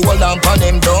man, you feel hold on pon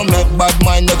him. Don't make bad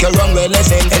mind, make you wrong well as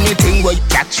him. Anything where you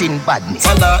catching badness,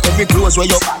 follow every clothes where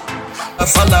you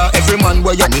follow every man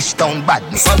where you niche down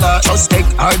badness. Follow just take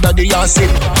harder the acid.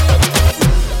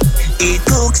 He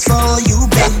cooks for you,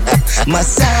 babe.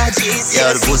 Massages.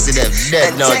 Yeah, the pussy them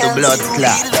dead now to blood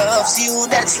clot. He loves you,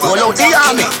 that's what out the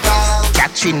army.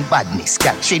 Catching badness,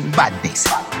 catching badness.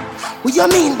 What you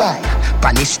mean by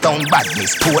punish down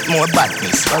badness, put more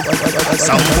badness?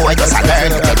 Some boy just a learn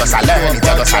it, you just a learn it,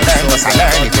 you just a learn, just a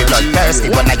learn it. You bloodthirsty,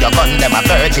 but now your gun them a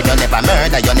virgin. You never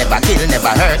murder, you never kill,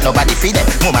 never hurt. Nobody feed them.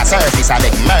 Mama surface, I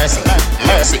make mercy,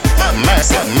 mercy,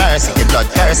 mercy, mercy. You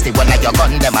bloodthirsty, but now your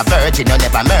gun them a virgin. You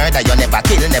never murder, you never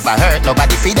kill, never hurt.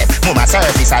 Nobody feed them. Mama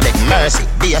surface, I make mercy.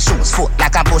 Be your shoes, foot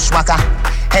like a bushwhacker.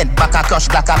 Head back a crush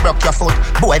like a broke your foot.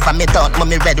 Boy, if I me done,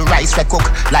 mommy red rice we cook.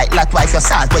 Like that wife your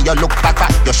salt where you look back.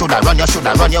 You shoulda run, you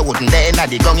wouldn't dare. Now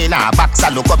the gun in a box,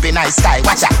 I look up in a sky.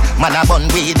 Watch out, man a bun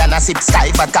weed and a sip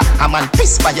sky vodka. A man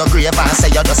piss by your grave and say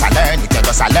you just a learn it, you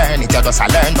just a learn it, you just a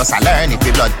learn, just a learn it.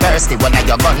 You bloodthirsty, when I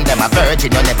your gun them a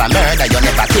virgin. You never murder, you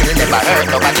never kill, never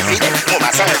hurt. Nobody feed them. Mama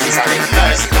surface, I make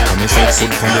mercy. When you set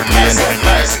foot on the plane,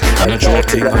 and a joke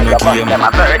thing on the game, them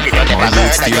a virgin, you never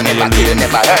murder, you never kill,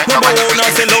 never hurt. Nobody feed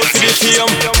them.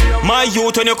 My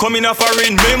youth when you come in a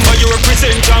foreign, remember you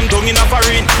represent jam down in a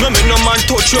foreign. No me no man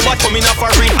touch your bottom in a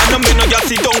foreign, and no me no just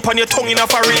sit down pon your tongue in a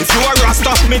foreign. If you a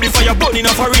rasta, maybe fire burn in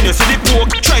a foreign. You see the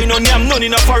poke, try no name none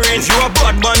in a foreign. If you a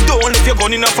bad man, don't leave your gun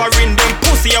in a foreign. Them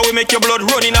pussy I will make your blood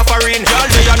run in a foreign. Y'all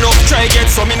they enough, try get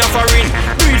some in a foreign.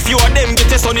 Breed few of them get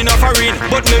a son in a foreign.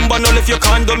 But remember no if you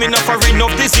condom in a foreign.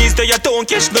 Enough disease that you don't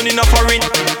catch none in a foreign.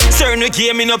 Certain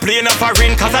game in a play in a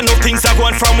foreign, cause I know things are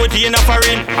going from within a foreign.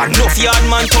 Enough yard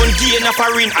man turn gay in a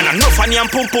foreign, and enough and yam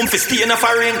pum pum fi stay in a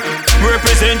foreign.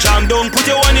 Represent jam down, put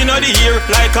your one in the ear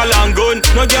like a long gun.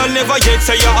 No girl never yet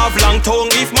say you have long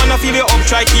tongue. If man a feel you up,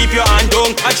 try keep your hand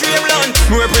down. A dreamland.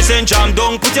 Represent jam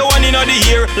down, put your one in the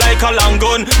ear like a long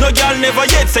gun. No girl never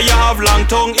yet say you have long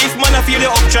tongue. If man a feel you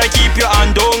up, try keep your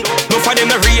hand down. Enough of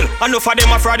them a real, enough of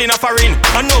them a fraud in a foreign.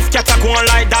 Enough cat a go on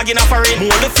like dog in a foreign.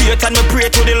 More the faith and me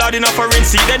pray to the Lord in a foreign.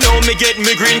 See they know me get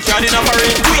me green card in a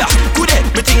foreign. Good day,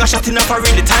 me think I shot in a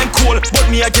foreign. The time cold, but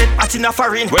me I get hot in a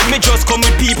foreign. When me just come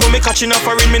with people, me catching a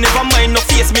foreign. Me never mind no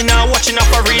face, me now watching a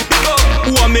foreign.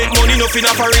 Who a make money enough in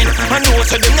a foreign? I know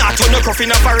so them not turn no cruff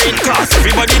in a foreign. Cause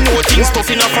everybody know things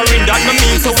tough in a foreign. That no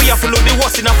mean so we have to look the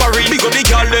worst in a foreign. Big up the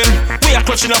girl them, we are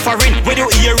clutching a foreign. When you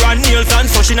ear and nails and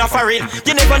such in a foreign.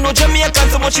 You never know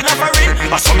Jamaican so much in a foreign.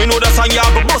 But some me know the song you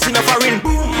have a bust in a foreign.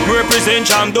 Represent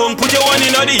jam down, put your one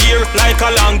in the ear like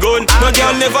a long gun. No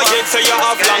girl never yet say you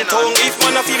have long tongue. If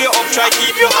man a feel you up, try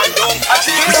keep your hand down.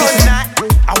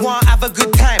 I want to have a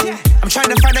good time. I'm trying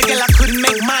to find a girl I couldn't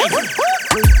make mine.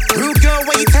 Rude girl,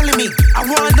 what you telling me? I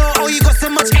want to know how you got so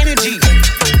much energy.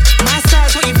 My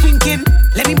style's what you thinking.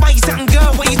 Let me buy you something,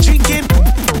 girl, what you drinking?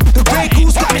 The grey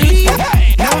goose got me leave.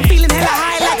 Now I'm feeling hella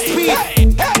high like speed.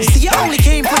 See, you only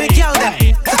came for the girl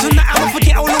then. So tonight I'ma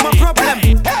forget all of my problem.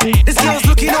 This girl's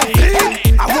looking all big.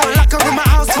 I want to lock her in my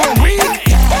house for a week.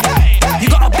 You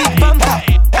got a big bumper,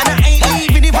 and I ain't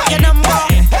leaving if I your number.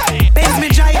 Benz me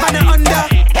drive and a under.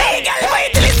 Hey girl,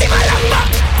 wait till you see my number.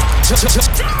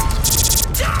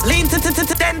 Lean to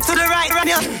the right, run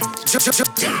ya.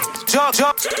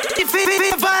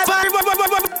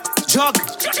 Jog.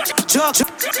 Jog.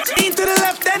 Lean to the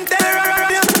left, then to the right,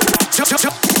 run ya. Jog.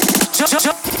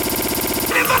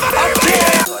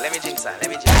 Let me drink, son.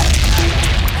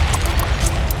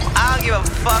 I don't give a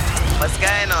fuck what's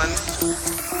going on.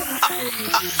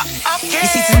 You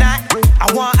see tonight,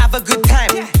 I want to have a good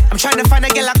time. I'm trying to find a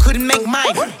girl I couldn't make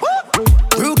mine.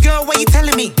 Rude girl, what you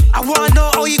telling me? I want to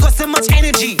know how you got so much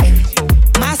energy.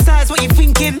 My size, what you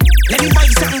thinking? Let me buy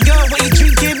you something, girl, what you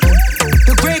drinking?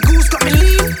 The grey goose got me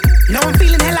leave. Now I'm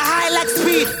feeling hella high like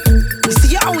speed. You see,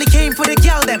 you only came for the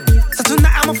girl them. So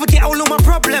tonight I'ma forget all of my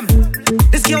problem.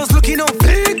 This girl's looking all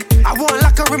big. I want to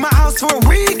lock her in my house for a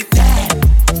week.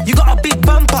 You got a big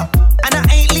bumper, and I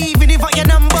ain't leaving if I your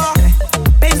number.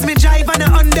 Benz me drive and a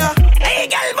under. Hey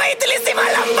girl, wait till you see my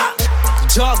number.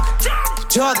 Jog.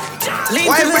 Lean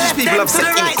why to the left, then to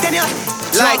the right, then you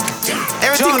like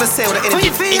everything you say with the energy. When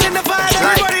you feeling the vibe,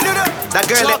 everybody do that. That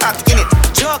girl they act in it.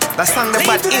 That song they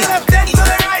bad in it.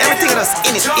 Everything else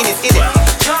in it.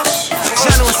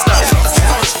 General stuff.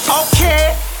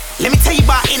 Okay, let me tell you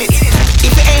about in it.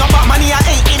 If it ain't about money, I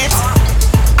ain't in it.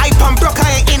 I pump broke,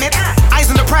 I ain't in it. Eyes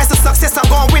on the price of success, I'm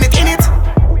gon' win it in it.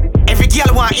 Every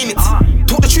girl want in it.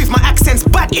 Talk the truth, my accent's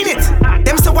bad in it.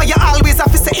 Them say why you always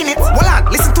have to say in it. Well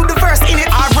on, listen to the verse in it.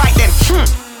 Alright then,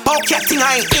 Bowcat thing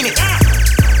I ain't in it.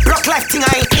 Block life thing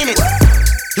I ain't in it.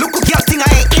 Look girl thing I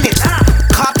ain't in it.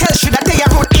 Cartel should I day I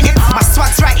wrote in it. My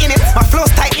swag's right in it, my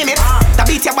flow's tight in it. The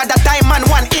beat ya by the diamond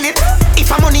one in it.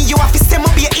 If I'm money you have to say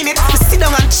more be in it. We sit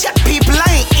down and chat people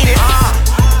I ain't in it.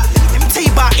 Let me tell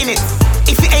you about in it.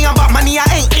 If it ain't about money I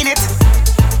ain't in it.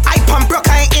 I pump broke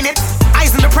I ain't in it.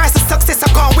 Eyes on the price of success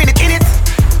I can't win it in it.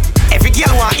 Every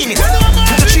girl want in it.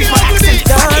 To the truth my accent in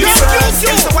it.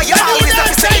 Them so why you always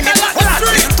have to say in it. Hold on,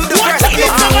 listen to the verse in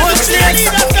it.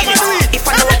 If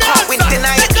I know I can't win then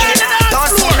I ain't in it.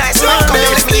 Don't see nice man come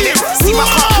and let me in it. See my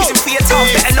heart pushing for your town.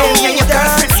 Better know me and your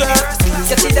girlfriend in it.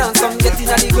 Get it down, come get in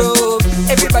the groove.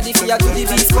 Everybody feel to the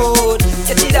beast mode.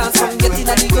 Get it down, come get in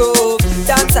the groove.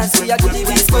 Dance and feel to the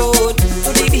beast mode.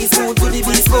 To the beast mode, to the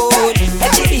beast mode.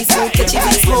 Catch the beast mode, catch the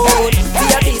beast mode. Be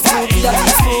a beast mode, be a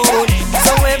beast mode.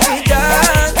 So every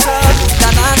dancer,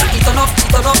 dance, it on up,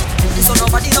 it on up. So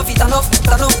nobody know it enough, it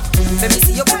enough. Let me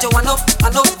see you put your one up,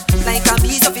 and up. Like a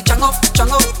beast of it, strong up, strong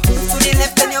up. Move to the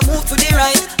left, then you move to the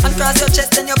right. And cross your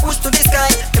chest, then you push to the sky.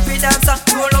 Every dancer,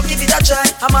 roll out, give it a try.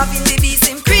 I'm having the beast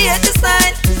in create the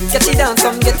style. Get it down,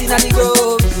 come get in the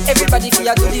groove. Everybody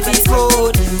feel to the beast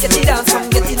mode. Get it down, come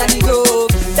get in the groove.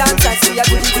 Dance like feel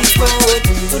to the beast mode.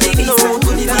 To the beast mode, to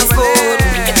the beast mode.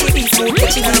 Get the beast mode,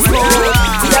 get the beast mode.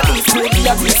 Be a beast mode, be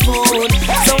a beast mode.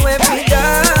 So every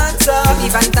dancer,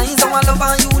 divine times, all love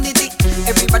and unity.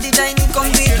 Everybody joining, come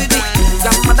with me.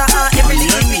 Grandmother and every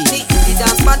little bit. The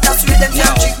dance man that's with them,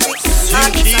 can't trick me.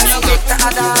 And it's a subject to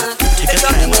add on. The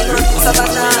young thing will run to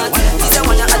Savannah. This is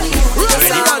one you add the youth to the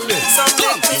sound. So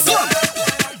make me sing.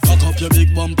 Cock up your big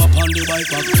bumper on the bike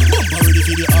back. Bumper ready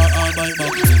for the RR bike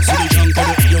back. See the junk of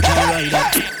it, you can't ride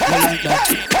that. You like that,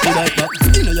 the bike back.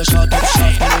 You know you shot up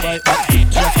shots on the bike back.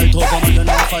 You fight over man, you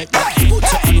not fight back. Put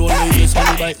your hand roll ladies on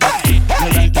the bike back. You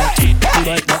like that, the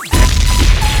bike back.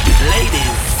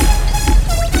 Ladies,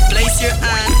 place your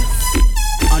hands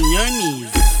on your knees.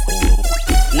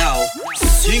 Now,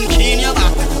 sink in your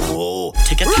back.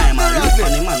 Take your time and look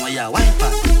on the man while you're wipe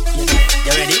up.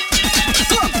 You ready?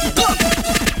 Come.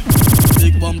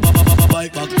 Big bumper,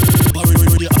 bike back. Barry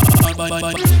with the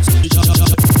bike.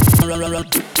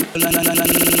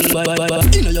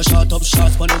 You know you shot up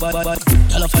shots on the bike.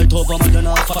 Tell a fight over man, you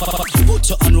not fuck. Put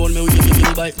your hand roll me with the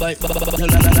bike. The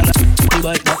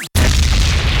bike.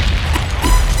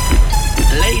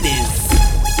 Ladies,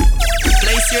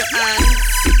 place your hands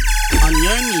on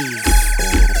your knees.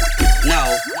 Now,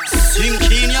 sink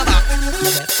in your back.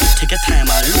 Take your time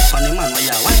and look on the man while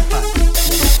you're wipe up.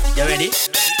 You ready?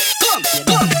 Come.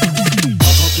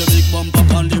 Pop up your big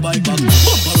bumper on the bike back.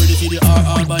 Bumper ready for the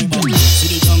RR bike back. See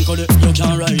the junk of it, you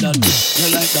can't ride that. You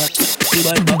like that, the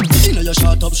bike back. You know you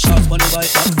shot up shots on the bike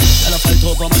back. Tell a fight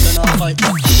over man, you not fight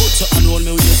back. Put your hand roll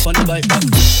me with this on the bike back.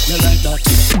 You like that,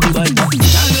 the bike back.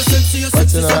 Tell you sexy, you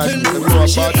sexy something.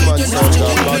 Shake like you love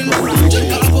chicken. Check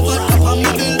out for what up on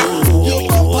me bill. You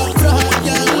bumper cry,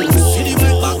 girl. See the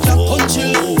bike back, you punch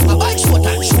it. A bike short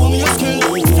and show me your skill.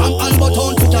 From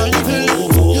Alberton to Carnival.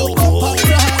 You bumper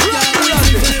cry, girl.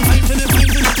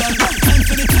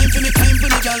 Time for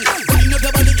the girl. Wind up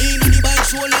your body in the bike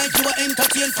show like you are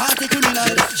entertain party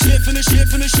criminal. Shake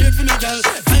for me, girl.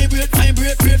 Vibrate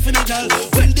for me, girl.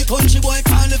 When the country boy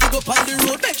can't live up on the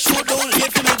road, make sure don't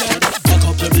late for me, girl. Fuck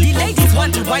up your big. The ladies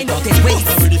want to wind up their waist.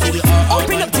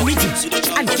 Open up the rhythm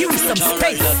and give me some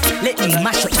space. Let me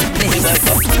mash up the place.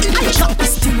 I chop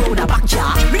this thing round the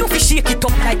backyard. We don't shake it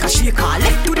up like a shaker.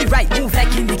 Left to the right, move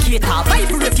like indicator.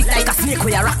 Vibrate it like a snake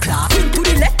with a rockler. In to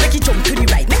the left, make it jump to the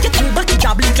right. Make it move back, it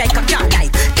jab blink like a car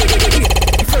light.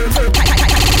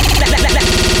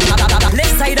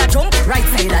 Left side a jump, right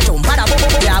side a jump. Bada bo bo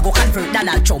bo, I go convert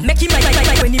Donald Trump. Make him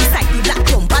like when inside the black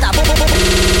clump. Bada bo bo bo,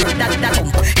 that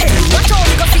jump. Hey, watch how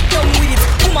we go sit down with it.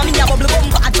 Woman me a bubble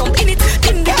bump, I jump in it.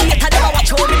 Indicator never watch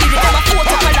how we did it. Them a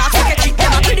photo class, we get it,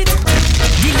 them a credit.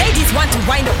 The ladies want to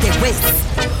wind up their waist.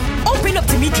 Open up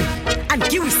the middle and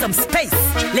give me some space.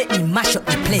 Let me mash up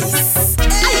the place.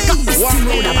 I got this thing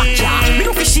round the backyard. We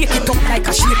don't shake it up like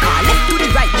a shaker. Left to the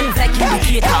right, move like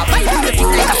indicator. Vibrate it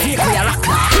like a snake with a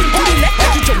rockler. To the left,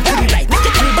 make it jump to the right. Make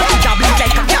it move back, it jab blink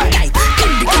like a car light.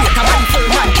 Indicator, man for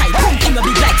man type. Boom, thing a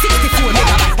big like 64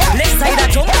 megabyte. Left side a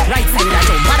jump, right side a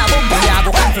jump. Bada bump, I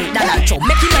go convert Donald Trump.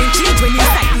 Make him mind change when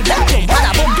inside the black clump.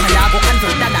 Bada bump, I go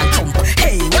convert Donald Trump.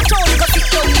 Hey, watch how we go sit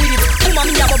down with it. Woman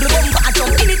me a bubble bump, I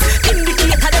jump in it.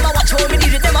 Indicator never watch how we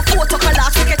did it. Them a photo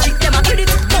class, we get it, them a credit.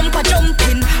 Bumper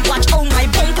jumping, watch how my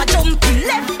bumper jumping.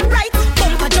 Left, right,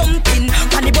 bumper jumping.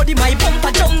 On the body my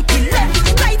bumper jumping. Left,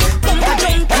 right, bumper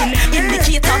jumping.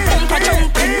 Indicator bumper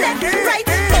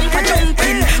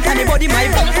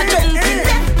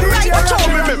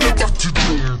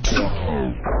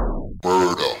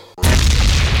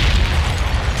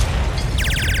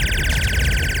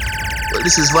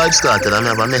this is Vibe Started, and I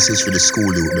have a message for the school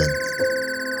youth then.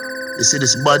 You see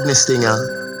this badness thing,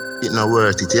 it not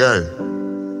worth it, yeah?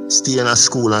 Stay in a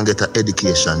school and get an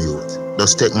education, youth.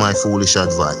 Just take my foolish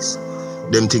advice.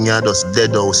 Them thing are just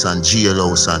dead house and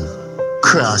jailhouse and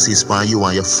crosses for you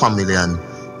and your family and,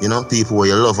 you know, people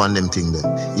where you love and them thing them.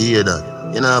 You hear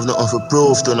that? You don't have nothing for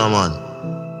proof to no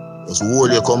man. Just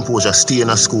hold your composure, stay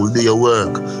in a school, do your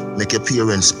work, make your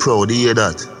parents proud, you hear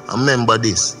that? And remember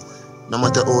this, no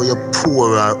matter how you're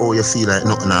poor or how you feel like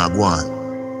nothing are going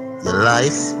on, your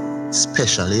life,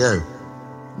 special, yeah?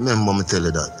 Remember me tell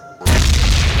you that.